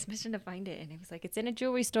was this mission to find it. And it was it's in a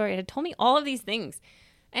jewelry store. And it told me all of these things.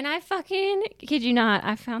 And I fucking kid you not,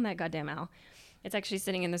 I found that goddamn owl. It's actually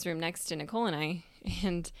sitting in this room next to Nicole and I.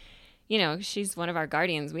 And, she's one of our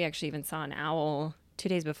guardians. We actually even saw an owl 2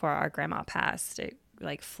 days before our grandma passed. It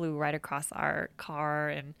flew right across our car.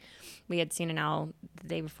 And we had seen an owl the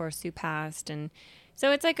day before Sue passed. And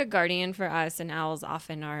so it's a guardian for us. And owls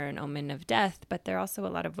often are an omen of death, but they're also a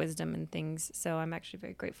lot of wisdom and things. So I'm actually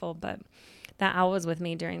very grateful. But that owl was with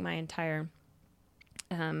me during my entire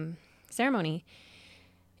ceremony.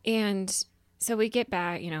 And so we get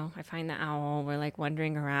back, I find the owl. We're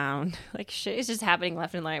wandering around. Shit is just happening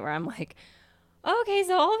left and right where I'm oh, okay,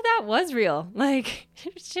 so all of that was real.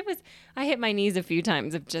 Shit was, I hit my knees a few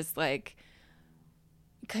times of just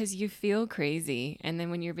because you feel crazy. And then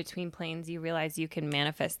when you're between planes, you realize you can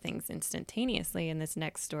manifest things instantaneously. And this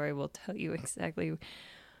next story will tell you exactly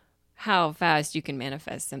how fast you can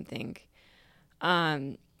manifest something.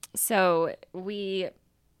 So we're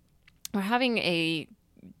having a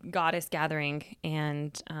goddess gathering,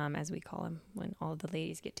 and as we call them, when all of the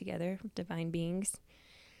ladies get together, divine beings.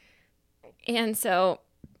 And so,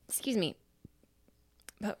 excuse me,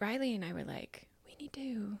 but Riley and I were we need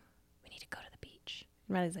to go to the beach.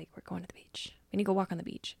 And Riley's we're going to the beach. We need to go walk on the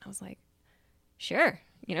beach. And I was sure,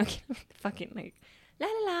 fucking la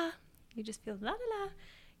la la. You just feel la la la.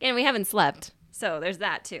 And we haven't slept, so there's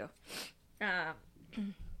that too.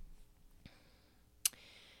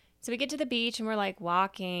 So we get to the beach and we're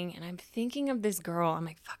walking, and I'm thinking of this girl. I'm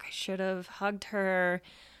fuck, I should have hugged her.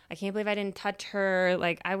 I can't believe I didn't touch her.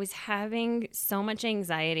 I was having so much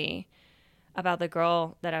anxiety about the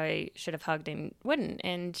girl that I should have hugged and wouldn't.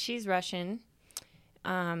 And she's Russian.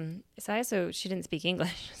 So she didn't speak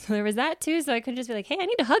English. So there was that too. So I could just be hey, I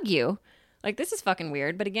need to hug you. This is fucking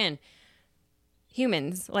weird. But again,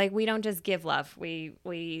 humans, we don't just give love. We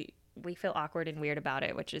feel awkward and weird about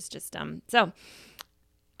it, which is just So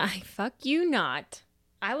I fuck you not.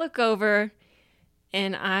 I look over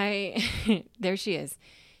and there she is.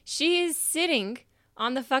 She is sitting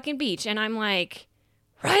on the fucking beach, and I'm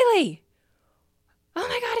Riley, oh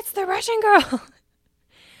my God, it's the Russian girl.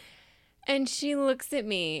 And she looks at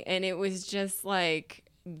me, and it was just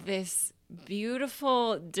this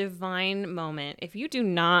beautiful divine moment. If you do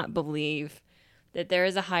not believe that there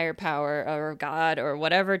is a higher power or God or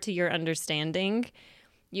whatever to your understanding,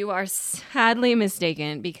 you are sadly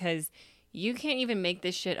mistaken, because you can't even make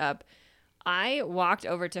this shit up. I walked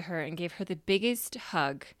over to her and gave her the biggest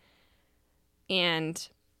hug. And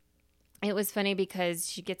it was funny because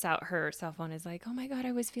she gets out her cell phone, is oh my God,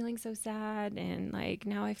 I was feeling so sad. And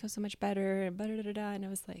now I feel so much better. And And I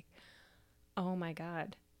was oh my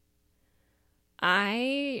God.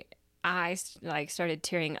 I started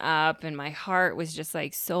tearing up, and my heart was just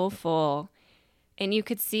so full. And you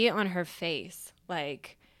could see it on her face.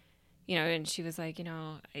 And she was I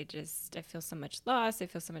feel so much loss. I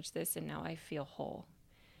feel so much this, and now I feel whole.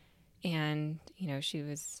 And, she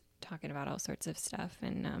was talking about all sorts of stuff.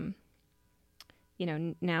 And,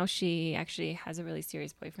 now she actually has a really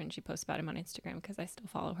serious boyfriend. She posts about him on Instagram because I still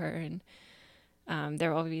follow her. And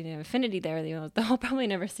there will be an affinity there. They'll probably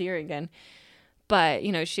never see her again. But,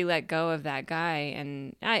 you know, she let go of that guy,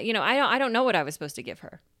 and I don't know what I was supposed to give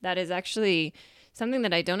her. That is actually something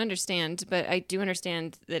that I don't understand, but I do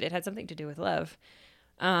understand that it had something to do with love.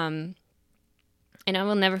 And I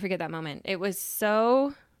will never forget that moment. It was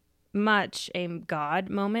so much a God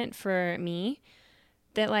moment for me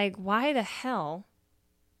that, like, why the hell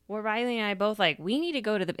were Riley and I both like, we need to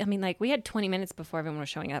go to we had 20 minutes before everyone was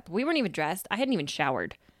showing up. We weren't even dressed. I hadn't even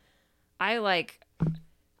showered.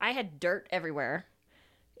 I had dirt everywhere.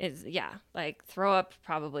 Throw up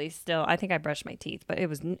probably still. I think I brushed my teeth, but it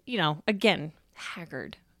was, again,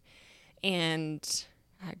 haggard. And,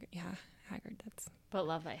 haggard, But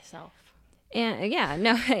love thyself. And,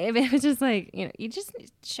 it was just like,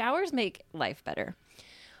 showers make life better.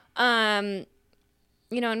 And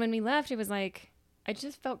when we left, it was like, I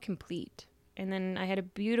just felt complete. And then I had a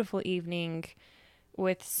beautiful evening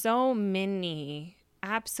with so many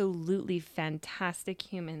absolutely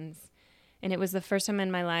fantastic humans. And it was the first time in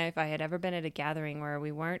my life I had ever been at a gathering where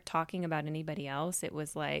we weren't talking about anybody else. It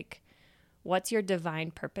was like, what's your divine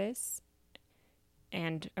purpose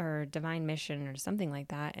or divine mission or something like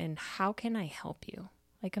that? And how can I help you?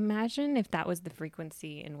 Like, imagine if that was the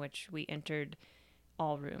frequency in which we entered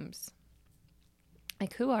all rooms.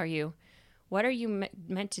 Like, who are you? What are you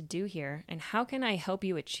meant to do here? And how can I help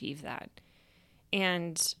you achieve that?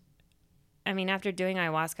 And I mean, after doing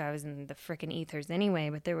ayahuasca, I was in the frickin' ethers anyway,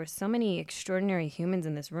 but there were so many extraordinary humans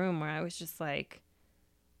in this room where I was just like,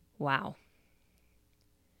 wow.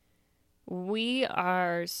 We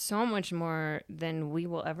are so much more than we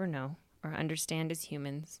will ever know or understand as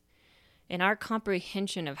humans. And our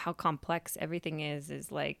comprehension of how complex everything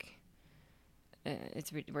is like,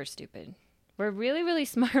 we're stupid. We're really, really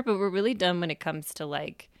smart, but we're really dumb when it comes to,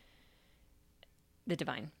 like, the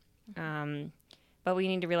divine. But we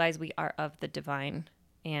need to realize we are of the divine,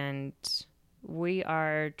 and we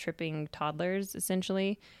are tripping toddlers,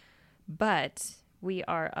 essentially. But we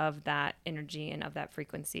are of that energy and of that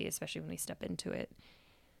frequency, especially when we step into it.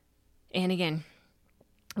 And again,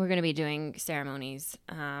 we're going to be doing ceremonies,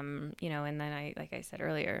 and then like I said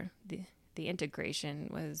earlier, the integration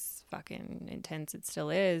was fucking intense. It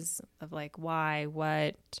still is, of like, why,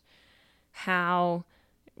 what, how,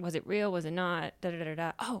 was it real? Was it not? Da, da, da,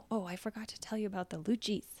 da. Oh, I forgot to tell you about the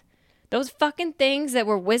luchis. Those fucking things that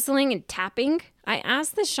were whistling and tapping. I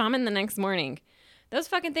asked the shaman the next morning. Those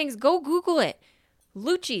fucking things, go Google it.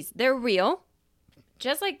 Luchis, they're real.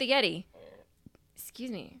 Just like the Yeti.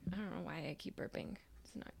 Excuse me. I don't know why I keep burping.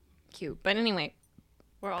 It's not cute. But anyway,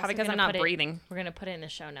 We're also probably because I'm not breathing. We're going to put it in the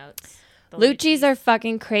show notes. Luchis are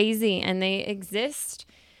fucking crazy, and they exist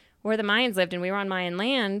where the Mayans lived, and we were on Mayan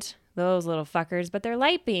land. Those little fuckers, but they're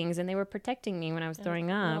light beings, and they were protecting me when I was throwing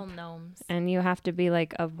up. Little gnomes. And you have to be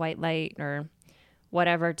like of white light or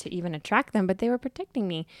whatever to even attract them, but they were protecting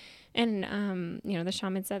me. And the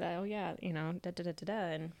shaman said, "Oh yeah, da da da da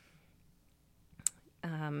da."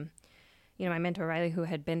 And my mentor Riley, who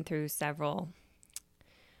had been through several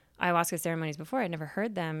ayahuasca ceremonies before, I'd never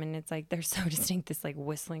heard them, and it's like they're so distinct, this like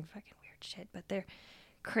whistling fucking weird shit, but they're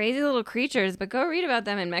crazy little creatures. But go read about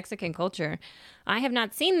them in Mexican culture. I have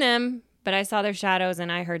not seen them, but I saw their shadows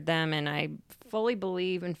and I heard them, and I fully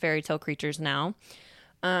believe in fairy tale creatures now.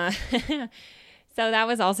 So that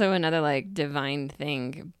was also another like divine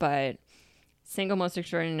thing, but single most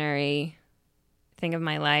extraordinary thing of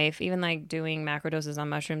my life. Even like doing macrodoses on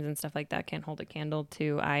mushrooms and stuff like that can't hold a candle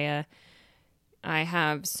to Aya. I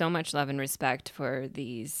have so much love and respect for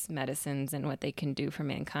these medicines and what they can do for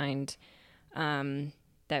mankind. And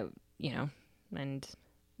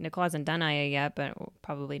Nicole hasn't done Aya yet, but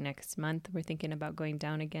probably next month we're thinking about going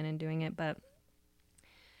down again and doing it. But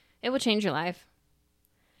it will change your life.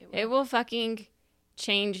 It will fucking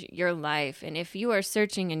change your life. And if you are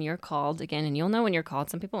searching and you're called, again, and you'll know when you're called,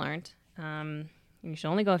 some people aren't. You should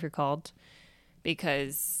only go if you're called,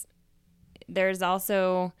 because there's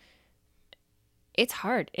also, it's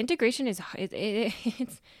hard. Integration is,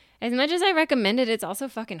 it's as much as I recommend it, it's also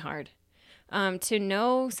fucking hard. To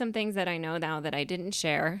know some things that I know now that I didn't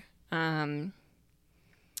share, and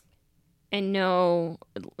know,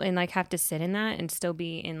 and like have to sit in that and still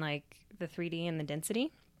be in like the 3D and the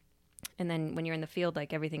density. And then when you're in the field,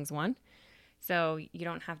 like everything's one. So you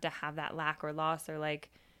don't have to have that lack or loss or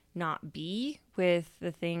like not be with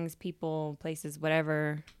the things, people, places,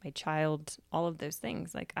 whatever, my child, all of those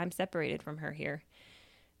things. Like I'm separated from her here,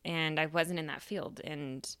 and I wasn't in that field.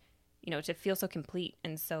 And to feel so complete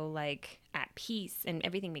and so like at peace and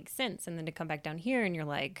everything makes sense. And then to come back down here and you're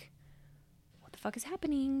like, what the fuck is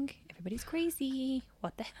happening? Everybody's crazy.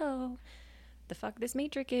 What the hell? The fuck this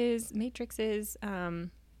matrix is.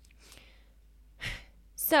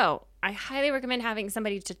 So I highly recommend having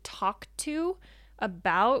somebody to talk to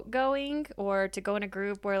about going or to go in a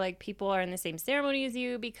group where like people are in the same ceremony as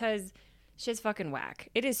you, because shit's fucking whack.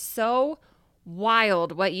 It is so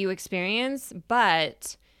wild what you experience,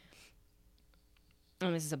 but,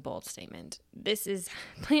 and this is a bold statement,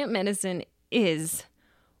 plant medicine is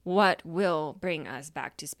what will bring us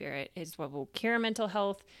back to spirit. It's what will cure mental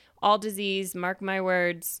health, all disease, mark my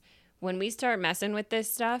words. When we start messing with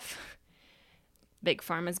this stuff, Big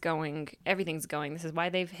Pharma's going, everything's going. This is why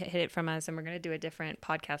they've hid it from us, and we're going to do a different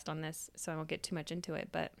podcast on this, so I won't get too much into it,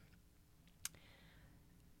 but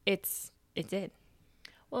it's it.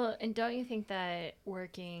 Well, and don't you think that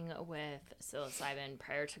working with psilocybin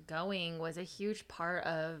prior to going was a huge part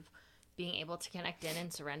of being able to connect in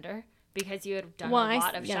and surrender? Because you had done a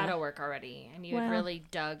lot of shadow work already, and you had really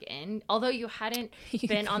dug in. Although you hadn't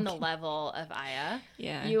been on the level of Aya,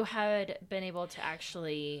 you had been able to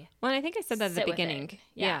actually. Well, I think I said that at the beginning.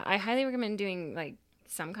 Yeah, I highly recommend doing like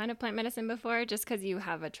some kind of plant medicine before, just because you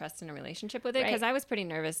have a trust and a relationship with it. Because I was pretty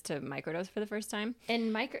nervous to microdose for the first time.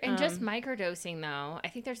 And just microdosing though, I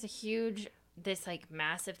think there's this like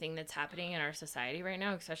massive thing that's happening in our society right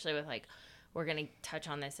now, especially with like, we're going to touch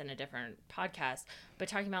on this in a different podcast, but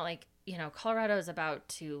talking about like, you know, Colorado is about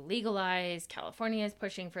to legalize. California is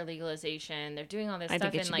pushing for legalization. They're doing all this stuff. I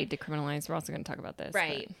think it should be decriminalized. We're also going to talk about this.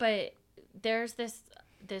 Right. But there's this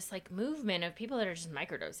like movement of people that are just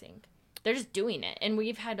microdosing. They're just doing it. And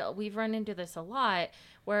we've run into this a lot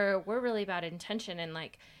where we're really about intention. And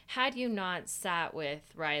like, had you not sat with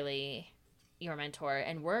Riley, your mentor,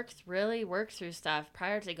 and really worked through stuff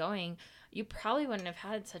prior to going, you probably wouldn't have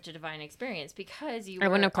had such a divine experience, because I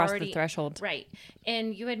wouldn't have crossed the threshold. Right.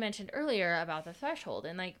 And you had mentioned earlier about the threshold,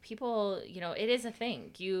 and like people, you know, it is a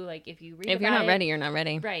thing. You like, if you're not ready, you're not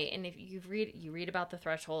ready. Right. And if you read about the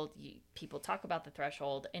threshold, people talk about the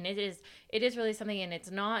threshold, and it is really something. And it's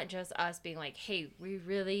not just us being like, hey, we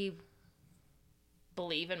really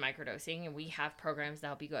believe in microdosing and we have programs to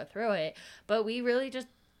help you go through it, but we really just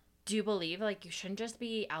do believe like you shouldn't just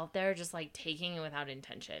be out there just like taking it without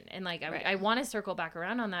intention. And like I want to circle back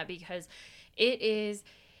around on that, because it is,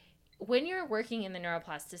 when you're working in the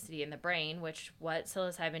neuroplasticity in the brain, which what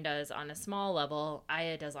psilocybin does on a small level,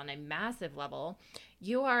 Aya does on a massive level,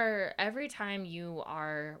 every time you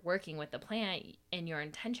are working with the plant and your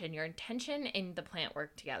intention and the plant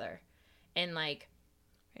work together. And like,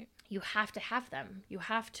 you have to have them. You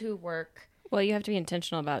have to work. Well, you have to be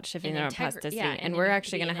intentional about shifting neuroplasticity. And we're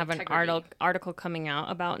actually going to have an article coming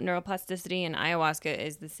out about neuroplasticity, and ayahuasca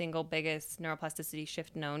is the single biggest neuroplasticity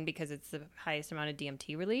shift known, because it's the highest amount of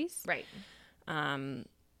DMT release. Right.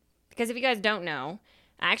 Because if you guys don't know,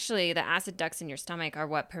 actually the acid ducts in your stomach are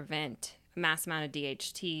what prevent a mass amount of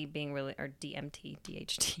DHT being or DMT,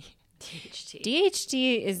 DHT.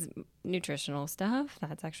 DHT is nutritional stuff.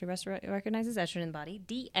 That's actually recognized as estrogen in the body.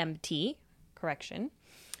 DMT, correction.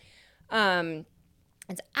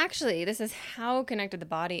 It's actually, this is how connected the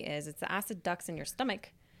body is. It's the acid ducts in your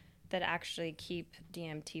stomach that actually keep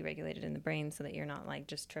DMT regulated in the brain, so that you're not like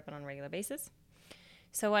just tripping on a regular basis.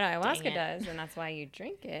 So what ayahuasca does, and that's why you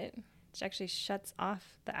drink it, it actually shuts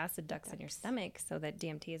off the acid ducts in your stomach so that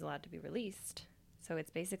DMT is allowed to be released. So it's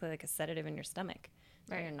basically like a sedative in your stomach.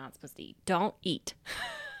 Right. You're not supposed to eat. Don't eat.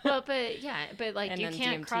 Well, but like, you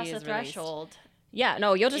can't cross a threshold. Yeah,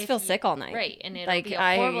 no, you'll just feel sick all night. Right, and it'll be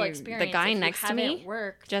a horrible experience. The guy next to me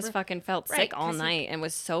just fucking felt sick all night and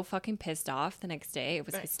was so fucking pissed off the next day. It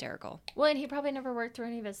was hysterical. Well, and he probably never worked through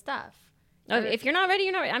any of his stuff. Oh, if you're not ready,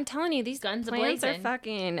 you're not ready. I'm telling you, these plants are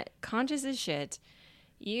fucking conscious as shit.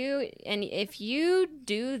 If you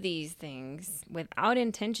do these things without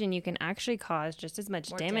intention, you can actually cause just as much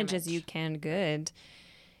damage as you can good.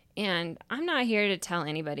 And I'm not here to tell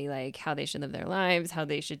anybody like how they should live their lives, how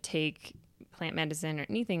they should take plant medicine or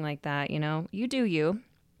anything like that. You know, you do you.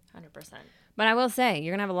 100%. But I will say,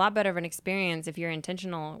 you're gonna have a lot better of an experience if you're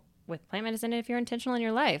intentional with plant medicine, and if you're intentional in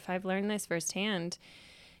your life. I've learned this firsthand.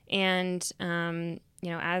 And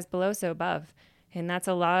as below, so above. And that's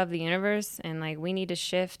a law of the universe. And like, we need to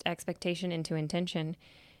shift expectation into intention.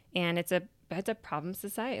 And it's a problem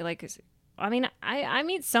society. Like, I mean, I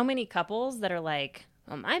meet so many couples that are like,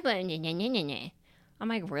 oh, my blood, I'm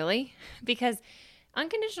like, really? Because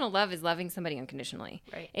unconditional love is loving somebody unconditionally.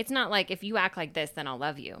 Right. It's not like, if you act like this, then I'll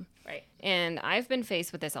love you. Right. And I've been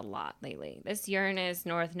faced with this a lot lately. This Uranus,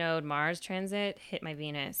 North Node, Mars transit hit my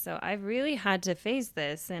Venus. So I've really had to face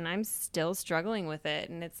this, and I'm still struggling with it.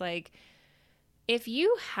 And it's like, if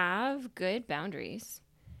you have good boundaries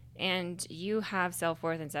and you have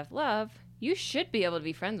self-worth and self-love, you should be able to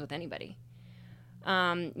be friends with anybody.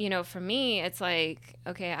 For me, it's like,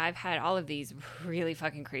 okay, I've had all of these really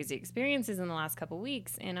fucking crazy experiences in the last couple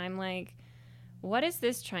weeks, and I'm like, what is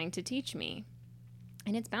this trying to teach me?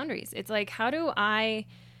 And it's boundaries. It's like, how do I,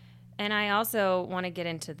 and I also want to get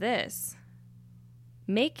into this,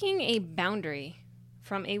 making a boundary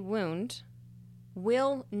from a wound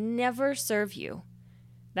will never serve you.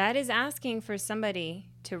 That is asking for somebody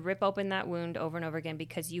to rip open that wound over and over again,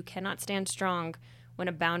 because you cannot stand strong when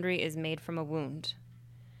a boundary is made from a wound.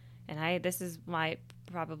 And this is why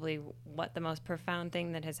probably what the most profound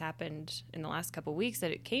thing that has happened in the last couple of weeks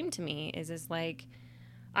that it came to me is like,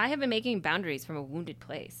 I have been making boundaries from a wounded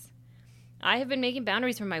place. I have been making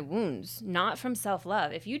boundaries from my wounds, not from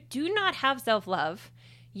self-love. If you do not have self-love,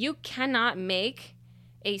 you cannot make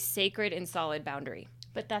a sacred and solid boundary.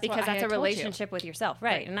 But that's because what that's I a told relationship you. with yourself,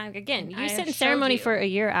 right? And again, you sit in showed ceremony you. for a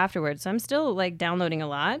year afterwards, so I'm still like downloading a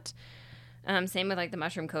lot. Same with like the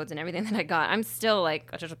mushroom codes and everything that I got. I'm still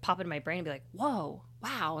like just pop in my brain and be like, whoa,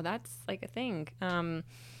 wow, that's like a thing. Kind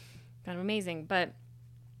of amazing, but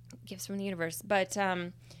gifts from the universe. But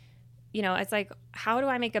it's like, how do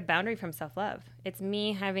I make a boundary from self-love? It's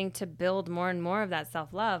me having to build more and more of that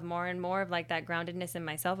self-love, more and more of like that groundedness in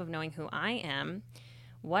myself, of knowing who I am,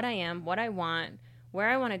 what I want, where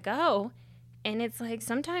I want to go. And it's like,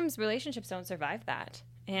 sometimes relationships don't survive that.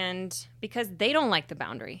 And because they don't like the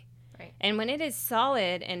boundary. Right. And when it is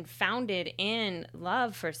solid and founded in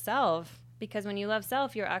love for self, because when you love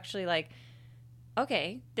self, you're actually like,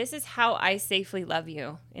 okay, this is how I safely love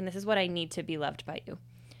you. And this is what I need to be loved by you.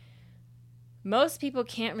 Most people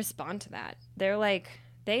can't respond to that.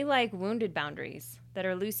 They like wounded boundaries that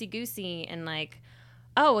are loosey-goosey and like,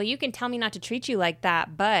 oh, well, you can tell me not to treat you like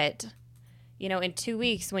that, but, in 2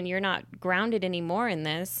 weeks when you're not grounded anymore in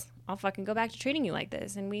this, I'll fucking go back to treating you like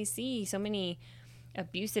this. And we see so many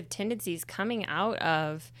abusive tendencies coming out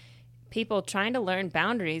of people trying to learn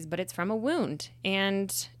boundaries, but it's from a wound.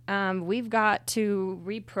 And we've got to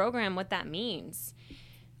reprogram what that means.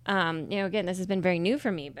 Again, this has been very new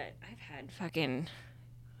for me, but I've had fucking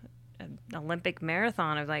an Olympic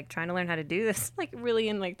marathon of like trying to learn how to do this, like really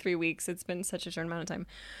in like 3 weeks. It's been such a short amount of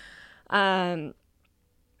time.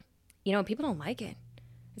 People don't like it.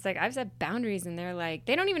 It's like, I've set boundaries and they're like,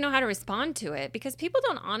 they don't even know how to respond to it, because people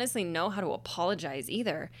don't honestly know how to apologize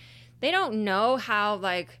either. They don't know how,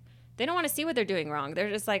 like, they don't want to see what they're doing wrong. They're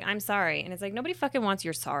just like, I'm sorry. And it's like, nobody fucking wants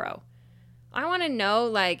your sorrow. I want to know,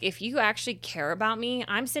 like, if you actually care about me,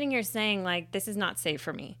 I'm sitting here saying, like, this is not safe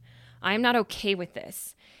for me. I'm not okay with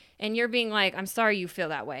this. And you're being like, I'm sorry you feel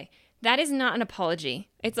that way. That is not an apology.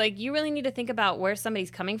 It's like, you really need to think about where somebody's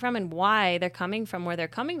coming from and why they're coming from where they're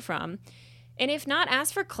coming from. And if not,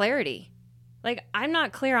 ask for clarity. Like, I'm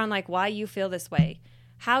not clear on, like, why you feel this way,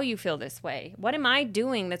 how you feel this way. What am I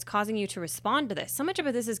doing that's causing you to respond to this? So much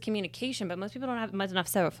of this is communication, but most people don't have much enough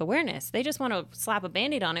self-awareness. They just want to slap a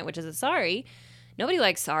Band-Aid on it, which is a sorry. Nobody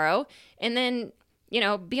likes sorrow. And then,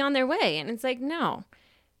 be on their way. And it's like, no.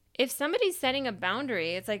 If somebody's setting a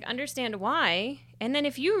boundary, it's like, understand why. And then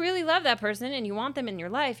if you really love that person and you want them in your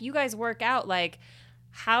life, you guys work out, like,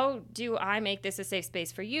 how do I make this a safe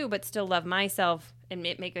space for you, but still love myself and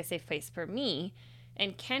make a safe place for me?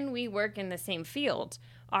 And can we work in the same field?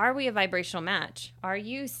 Are we a vibrational match? Are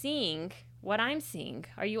you seeing what I'm seeing?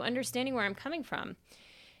 Are you understanding where I'm coming from?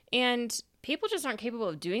 And people just aren't capable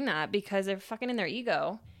of doing that because they're fucking in their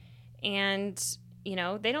ego. And,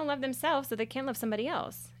 they don't love themselves, so they can't love somebody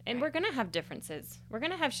else. And we're going to have differences. We're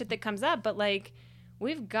going to have shit that comes up, but, like,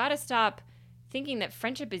 we've got to stop thinking that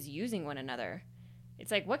friendship is using one another.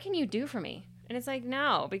 It's like, what can you do for me? And it's like,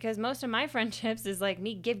 no, because most of my friendships is like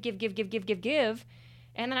me give.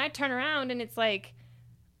 And then I turn around and it's like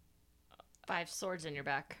 5 swords in your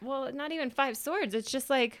back. Well, not even 5 swords. It's just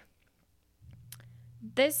like,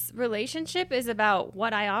 this relationship is about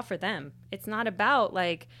what I offer them. It's not about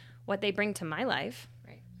like what they bring to my life.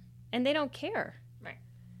 Right. And they don't care. Right.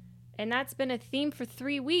 And that's been a theme for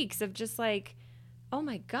 3 weeks of just like, oh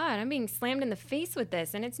my God, I'm being slammed in the face with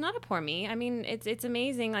this. And it's not a poor me. I mean, it's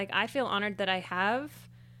amazing. Like, I feel honored that I have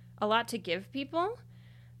a lot to give people,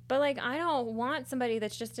 but like, I don't want somebody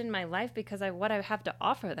that's just in my life because what I have to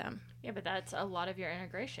offer them. Yeah, but that's a lot of your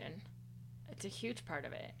integration. It's a huge part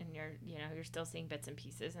of it. And you're still seeing bits and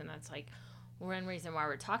pieces. And that's like one reason why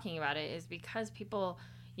we're talking about it is because people,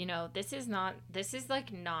 this is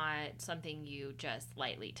like not something you just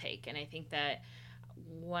lightly take. And I think that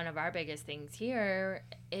one of our biggest things here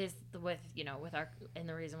is with our, and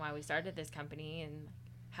the reason why we started this company and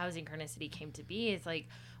how Synchronicity came to be is like,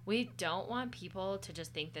 we don't want people to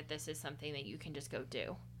just think that this is something that you can just go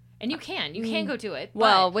do. And you can go do it.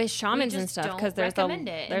 Well, with shamans and just stuff, because don't recommend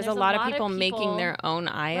it. And there's a lot of people making their own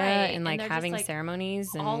Aya and like having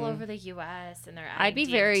ceremonies and all over the U.S. and they're adding I'd be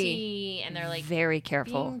DMT, and they're like very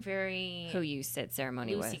careful being very who you sit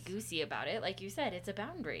ceremony with. Loosey-goosey about it. Like you said, it's a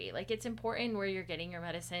boundary. Like it's important where you're getting your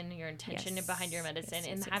medicine, your intention behind your medicine,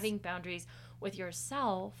 and having boundaries with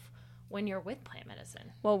yourself when you're with plant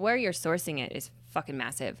medicine. Well, where you're sourcing it is fucking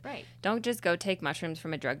massive. Right. Don't just go take mushrooms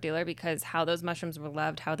from a drug dealer, because how those mushrooms were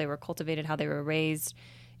loved, how they were cultivated, how they were raised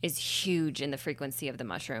is huge in the frequency of the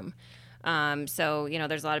mushroom. So,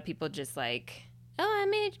 there's a lot of people just like, oh, I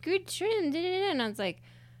made good shrooms. And I was like,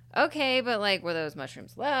 okay, but like, were those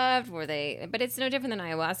mushrooms loved? Were they? But it's no different than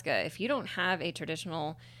ayahuasca. If you don't have a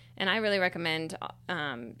traditional, and I really recommend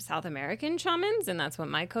South American shamans, and that's what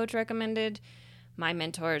my coach recommended. My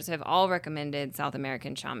mentors have all recommended South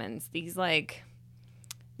American shamans. These like,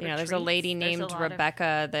 there's a lady named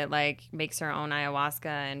Rebecca that like makes her own ayahuasca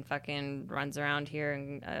and fucking runs around here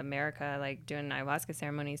in America like doing ayahuasca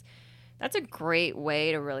ceremonies. That's a great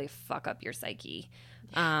way to really fuck up your psyche.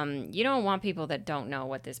 You don't want people that don't know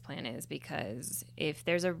what this plant is, because if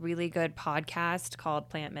there's a really good podcast called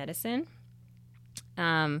Plant Medicine,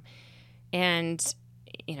 and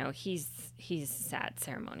he's sat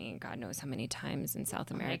ceremony God knows how many times in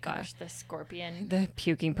South America. Oh my gosh, the scorpion. The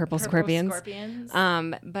puking purple scorpions.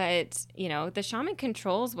 But, the shaman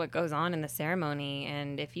controls what goes on in the ceremony.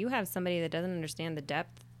 And if you have somebody that doesn't understand the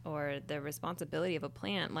depth or the responsibility of a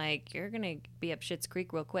plant, like, you're going to be up Schitt's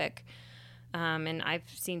Creek real quick. And I've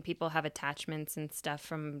seen people have attachments and stuff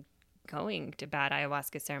from going to bad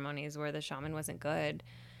ayahuasca ceremonies where the shaman wasn't good.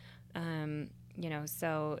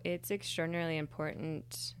 So it's extraordinarily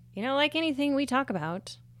important, like anything we talk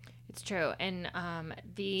about. It's true. And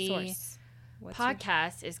the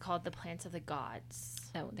podcast is called The Plants of the Gods.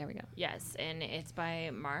 Oh, there we go. Yes, and it's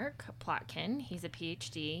by Mark Plotkin. He's a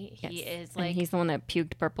PhD. Yes. He is and he's the one that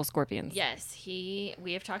puked purple scorpions. Yes,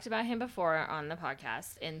 we have talked about him before on the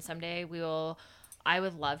podcast, and someday I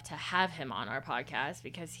would love to have him on our podcast,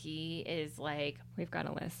 because he is like, we've got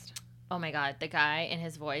a list. Oh my God, the guy and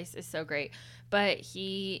his voice is so great. But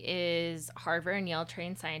he is Harvard and Yale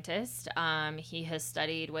trained scientist. He has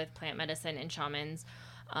studied with plant medicine and shamans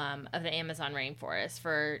of the Amazon rainforest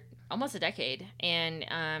for almost a decade.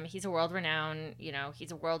 And he's a world-renowned,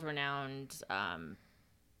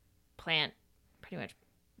 plant, pretty much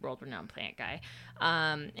world-renowned plant guy.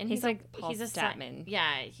 And he's like Paul Statman.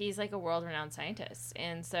 He's like a world-renowned scientist.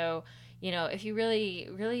 And so, if you really,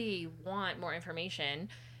 really want more information,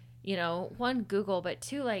 one, Google, but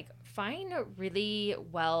two, like, find really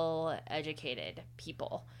well-educated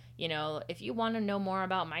people. If you want to know more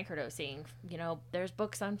about microdosing, there's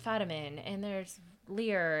books on Fadiman, and there's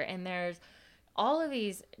Lear, and there's all of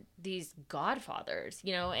these godfathers,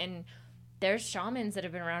 and there's shamans that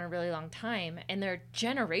have been around a really long time, and they're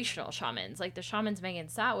generational shamans. Like the shamans Megan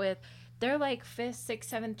sat with, they're like 5th, 6th,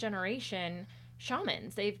 7th generation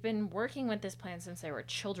shamans. They've been working with this plant since they were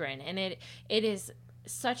children, and it is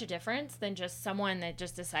such a difference than just someone that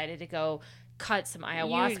just decided to go cut some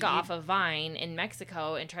ayahuasca off a vine in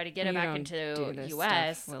Mexico and try to get it back into the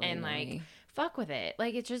U.S. and like fuck with it.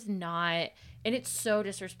 Like, it's just not, and it's so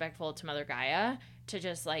disrespectful to Mother Gaia to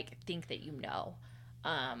just like think that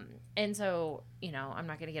and so, I'm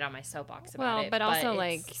not going to get on my soapbox about it. But also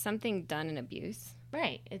like something done in abuse.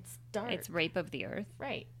 Right. It's dark. It's rape of the earth.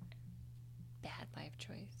 Right. Bad life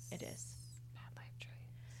choice. It is. Bad life choice.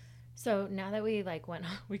 So now that we like went,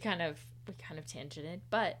 we kind of tangented,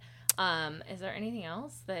 but is there anything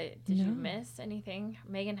else did you miss anything?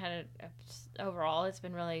 Megan had overall, it's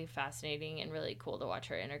been really fascinating and really cool to watch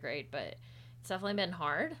her integrate, but it's definitely been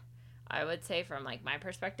hard, I would say, from like my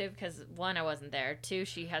perspective, because one, I wasn't there. Two,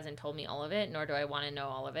 she hasn't told me all of it, nor do I want to know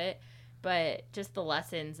all of it. But just the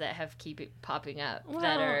lessons that have keep popping up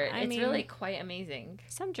it's really quite amazing.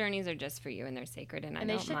 Some journeys are just for you and they're sacred, and I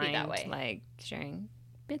don't mind be that way. Like sharing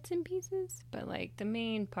bits and pieces. But like the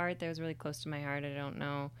main part that was really close to my heart, I don't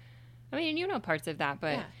know. I mean, parts of that,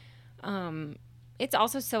 but it's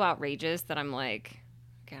also so outrageous that I'm like,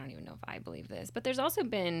 okay, I don't even know if I believe this. But there's also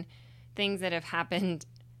been things that have happened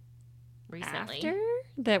recently after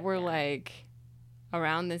that were like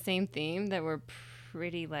around the same theme that were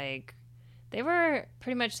pretty like, they were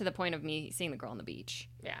pretty much to the point of me seeing the girl on the beach.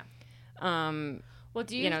 Yeah. Well,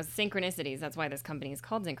 synchronicities. That's why this company is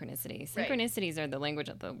called Synchronicities. Synchronicities are the language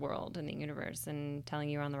of the world and the universe and telling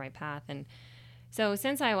you you're on the right path. And so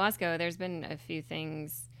since ayahuasca, there's been a few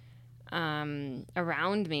things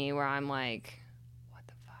around me where I'm like, what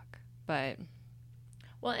the fuck? But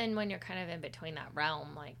well, and when you're kind of in between that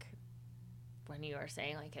realm, like when you are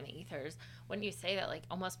saying like in the ethers, when you say that like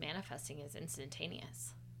almost manifesting is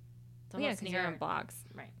instantaneous. It's Yeah, almost because you're near. in blocks.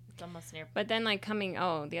 Right. It's almost near. But then, like,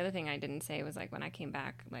 the other thing I didn't say was, like, when I came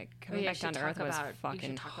back, like, coming back down to earth was fucking You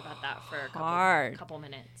should talk about that for a hard. couple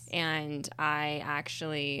minutes. And I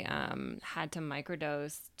actually had to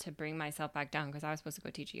microdose to bring myself back down because I was supposed to go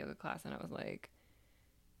teach a yoga class, and I was like,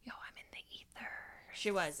 yo, I'm in the ether.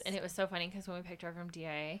 She was. And it was so funny because when we picked her up from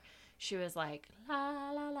DIA, she was like,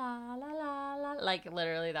 la, la, la, la, la, la. Like,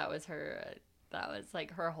 literally, that was her. That was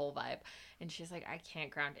like her whole vibe. And she's like, I can't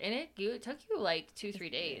ground. And it took you like 2-3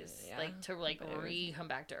 days, Yeah. like to like come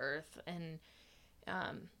back to earth. And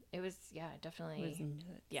it was, yeah, definitely. It was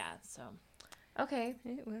nuts. Yeah. So, okay.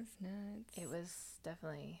 It was nuts. It was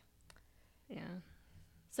definitely. Yeah.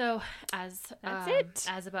 So that's it.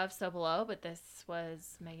 As above, so below. But this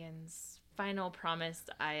was Megan's final promised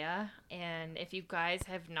Aya. And if you guys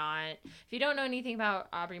if you don't know anything about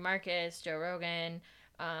Aubrey Marcus, Joe Rogan,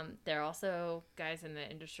 they're also guys in the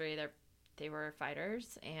industry. They were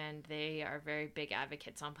fighters, and they are very big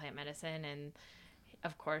advocates on plant medicine. And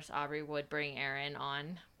of course, Aubrey would bring Aaron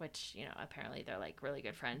on, which, you know, apparently they're like really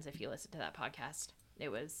good friends. If you listen to that podcast, it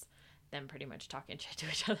was them pretty much talking shit to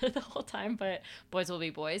each other the whole time, but boys will be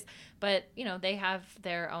boys. But, you know, they have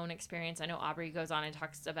their own experience. I know Aubrey goes on and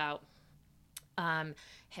talks about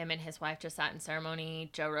him and his wife just sat in ceremony.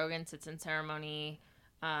 Joe Rogan sits in ceremony.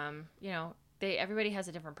 You know, everybody has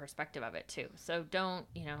a different perspective of it too. So don't,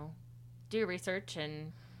 you know, do your research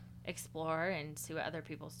and explore and see what other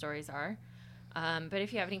people's stories are. But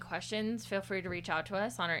if you have any questions, feel free to reach out to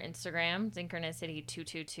us on our Instagram,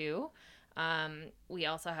 Synchronicity222. We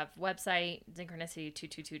also have website,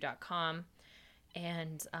 synchronicity222.com,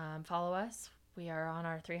 and follow us. We are on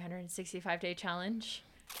our 365-day challenge.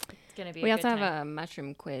 It's gonna be. We also have a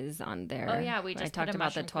mushroom quiz on there. Oh yeah, we just I talked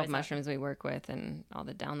about the 12 mushrooms up. we work with and all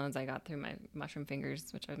the downloads I got through my mushroom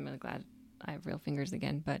fingers, which I'm really glad I have real fingers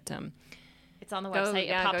again. But it's on the website.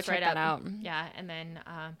 It pops go check right that up. out. Yeah, and then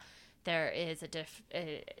there is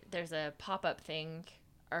there's a pop-up thing,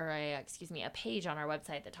 or a page on our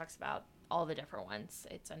website that talks about all the different ones.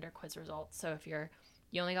 It's under quiz results. So if you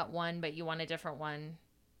only got one, but you want a different one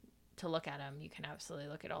to look at them, you can absolutely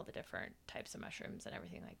look at all the different types of mushrooms and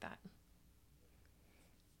everything like that.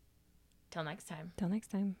 Till next time. Till next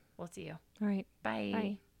time. We'll see you. All right. Bye.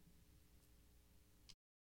 Bye.